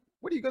 What are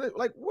you going to,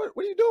 like, what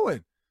are you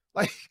doing?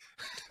 Like,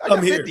 I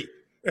got 50.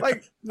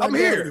 Like, I'm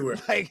here. Anywhere.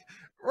 Like,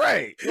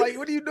 right. Like,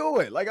 what are you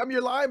doing? Like, I'm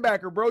your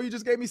linebacker, bro. You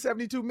just gave me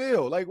 72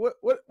 mil. Like, what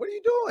are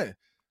you doing?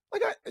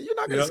 Like, you're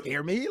not going to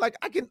scare me. Like,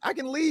 I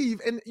can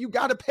leave and you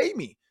got to pay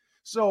me.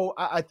 So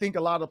I think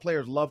a lot of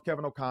players love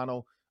Kevin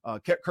O'Connell.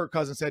 Kirk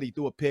Cousins said he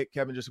threw a pick.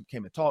 Kevin just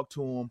came and talked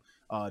to him,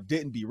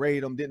 didn't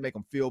berate him, didn't make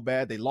him feel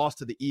bad. They lost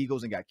to the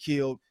Eagles and got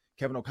killed.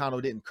 Kevin O'Connell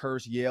didn't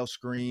curse, yell,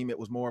 scream. It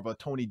was more of a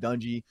Tony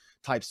Dungy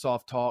type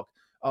soft talk.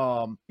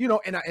 You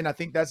know, and I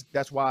think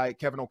that's why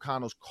Kevin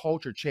O'Connell's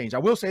culture changed. I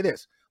will say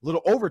this, a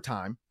little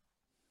overtime.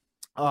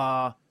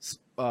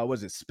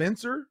 Was it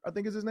Spencer? I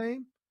think is his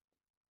name.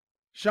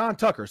 Sean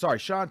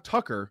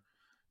Tucker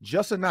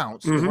just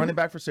announced, the running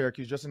back for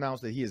Syracuse, just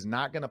announced that he is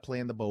not going to play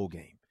in the bowl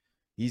game.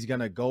 He's going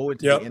to go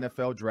into the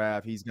NFL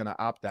draft. He's going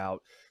to opt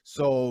out.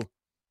 So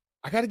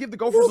I got to give the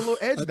Gophers a little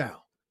edge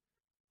now,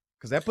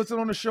 because that puts it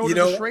on the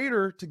shoulder of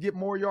Schrader to get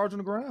more yards on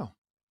the ground.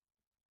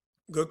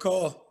 Good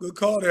call. Good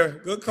call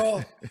there. Good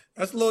call.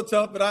 That's a little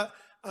tough, but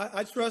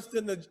I trust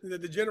in the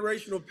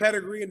generational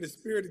pedigree and the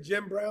spirit of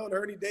Jim Brown,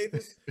 Ernie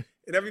Davis,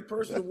 and every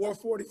person who wore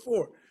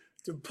 44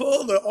 to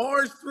pull the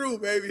orange through,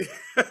 baby.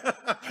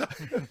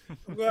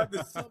 I'm going to have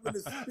to summon the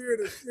spirit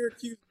of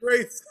Syracuse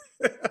greats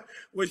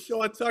with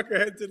Sean Tucker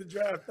heading to the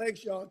draft.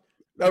 Thanks, Sean.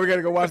 Now we got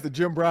to go watch the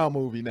Jim Brown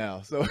movie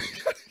now. So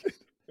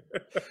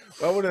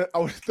I want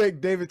to thank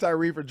David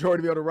Tyree for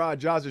joining me on the Ron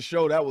Johnson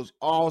Show. That was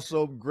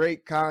awesome.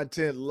 Great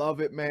content. Love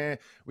it, man.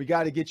 We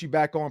got to get you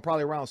back on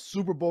probably around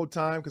Super Bowl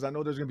time, because I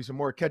know there's going to be some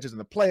more catches in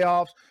the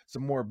playoffs,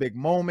 some more big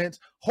moments.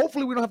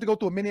 Hopefully we don't have to go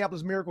through a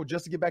Minneapolis Miracle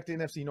just to get back to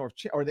the NFC North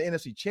or the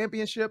NFC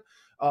Championship.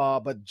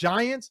 But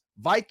Giants,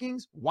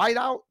 Vikings,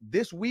 whiteout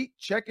this week.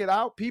 Check it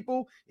out,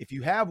 people. If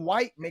you have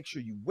white, make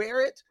sure you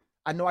wear it.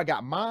 I know I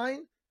got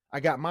mine. I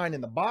got mine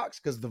in the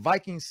box because the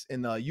Vikings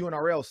and the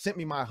UNRL sent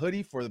me my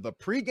hoodie for the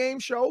pregame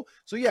show.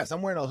 So, yes,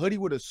 I'm wearing a hoodie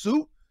with a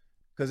suit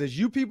because, as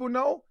you people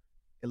know,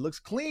 it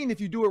looks clean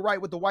if you do it right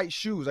with the white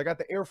shoes. I got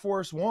the Air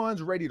Force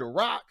Ones ready to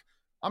rock.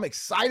 I'm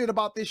excited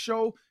about this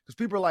show because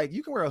people are like,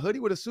 you can wear a hoodie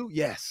with a suit?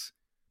 Yes.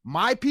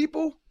 My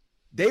people,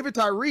 David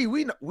Tyree,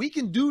 we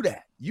can do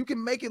that. You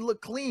can make it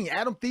look clean.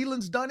 Adam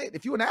Thielen's done it.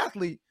 If you're an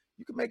athlete,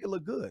 you can make it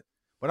look good.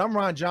 But I'm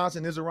Ron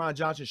Johnson. This is a Ron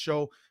Johnson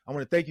Show. I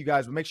want to thank you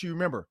guys, but make sure you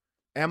remember,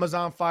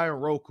 Amazon Fire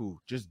and Roku.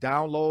 Just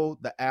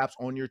download the apps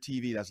on your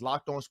TV. That's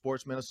Locked On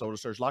Sports Minnesota.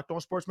 Search Locked On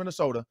Sports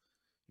Minnesota.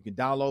 You can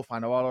download,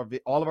 find all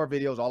of our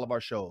videos, all of our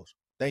shows.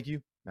 Thank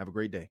you. Have a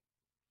great day.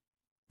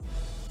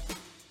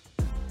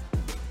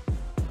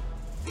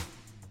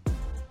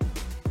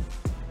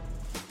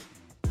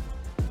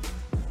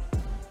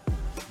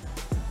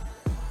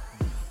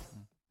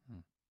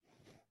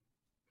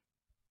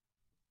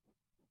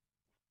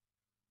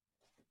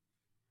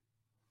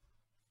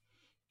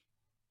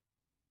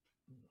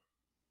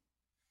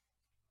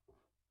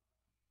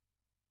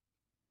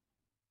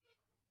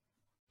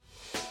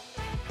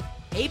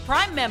 Hey,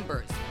 Prime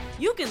members,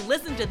 you can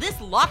listen to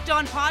this Locked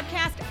On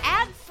podcast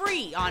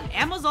ad-free on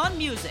Amazon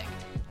Music.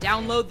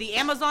 Download the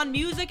Amazon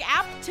Music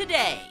app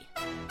today.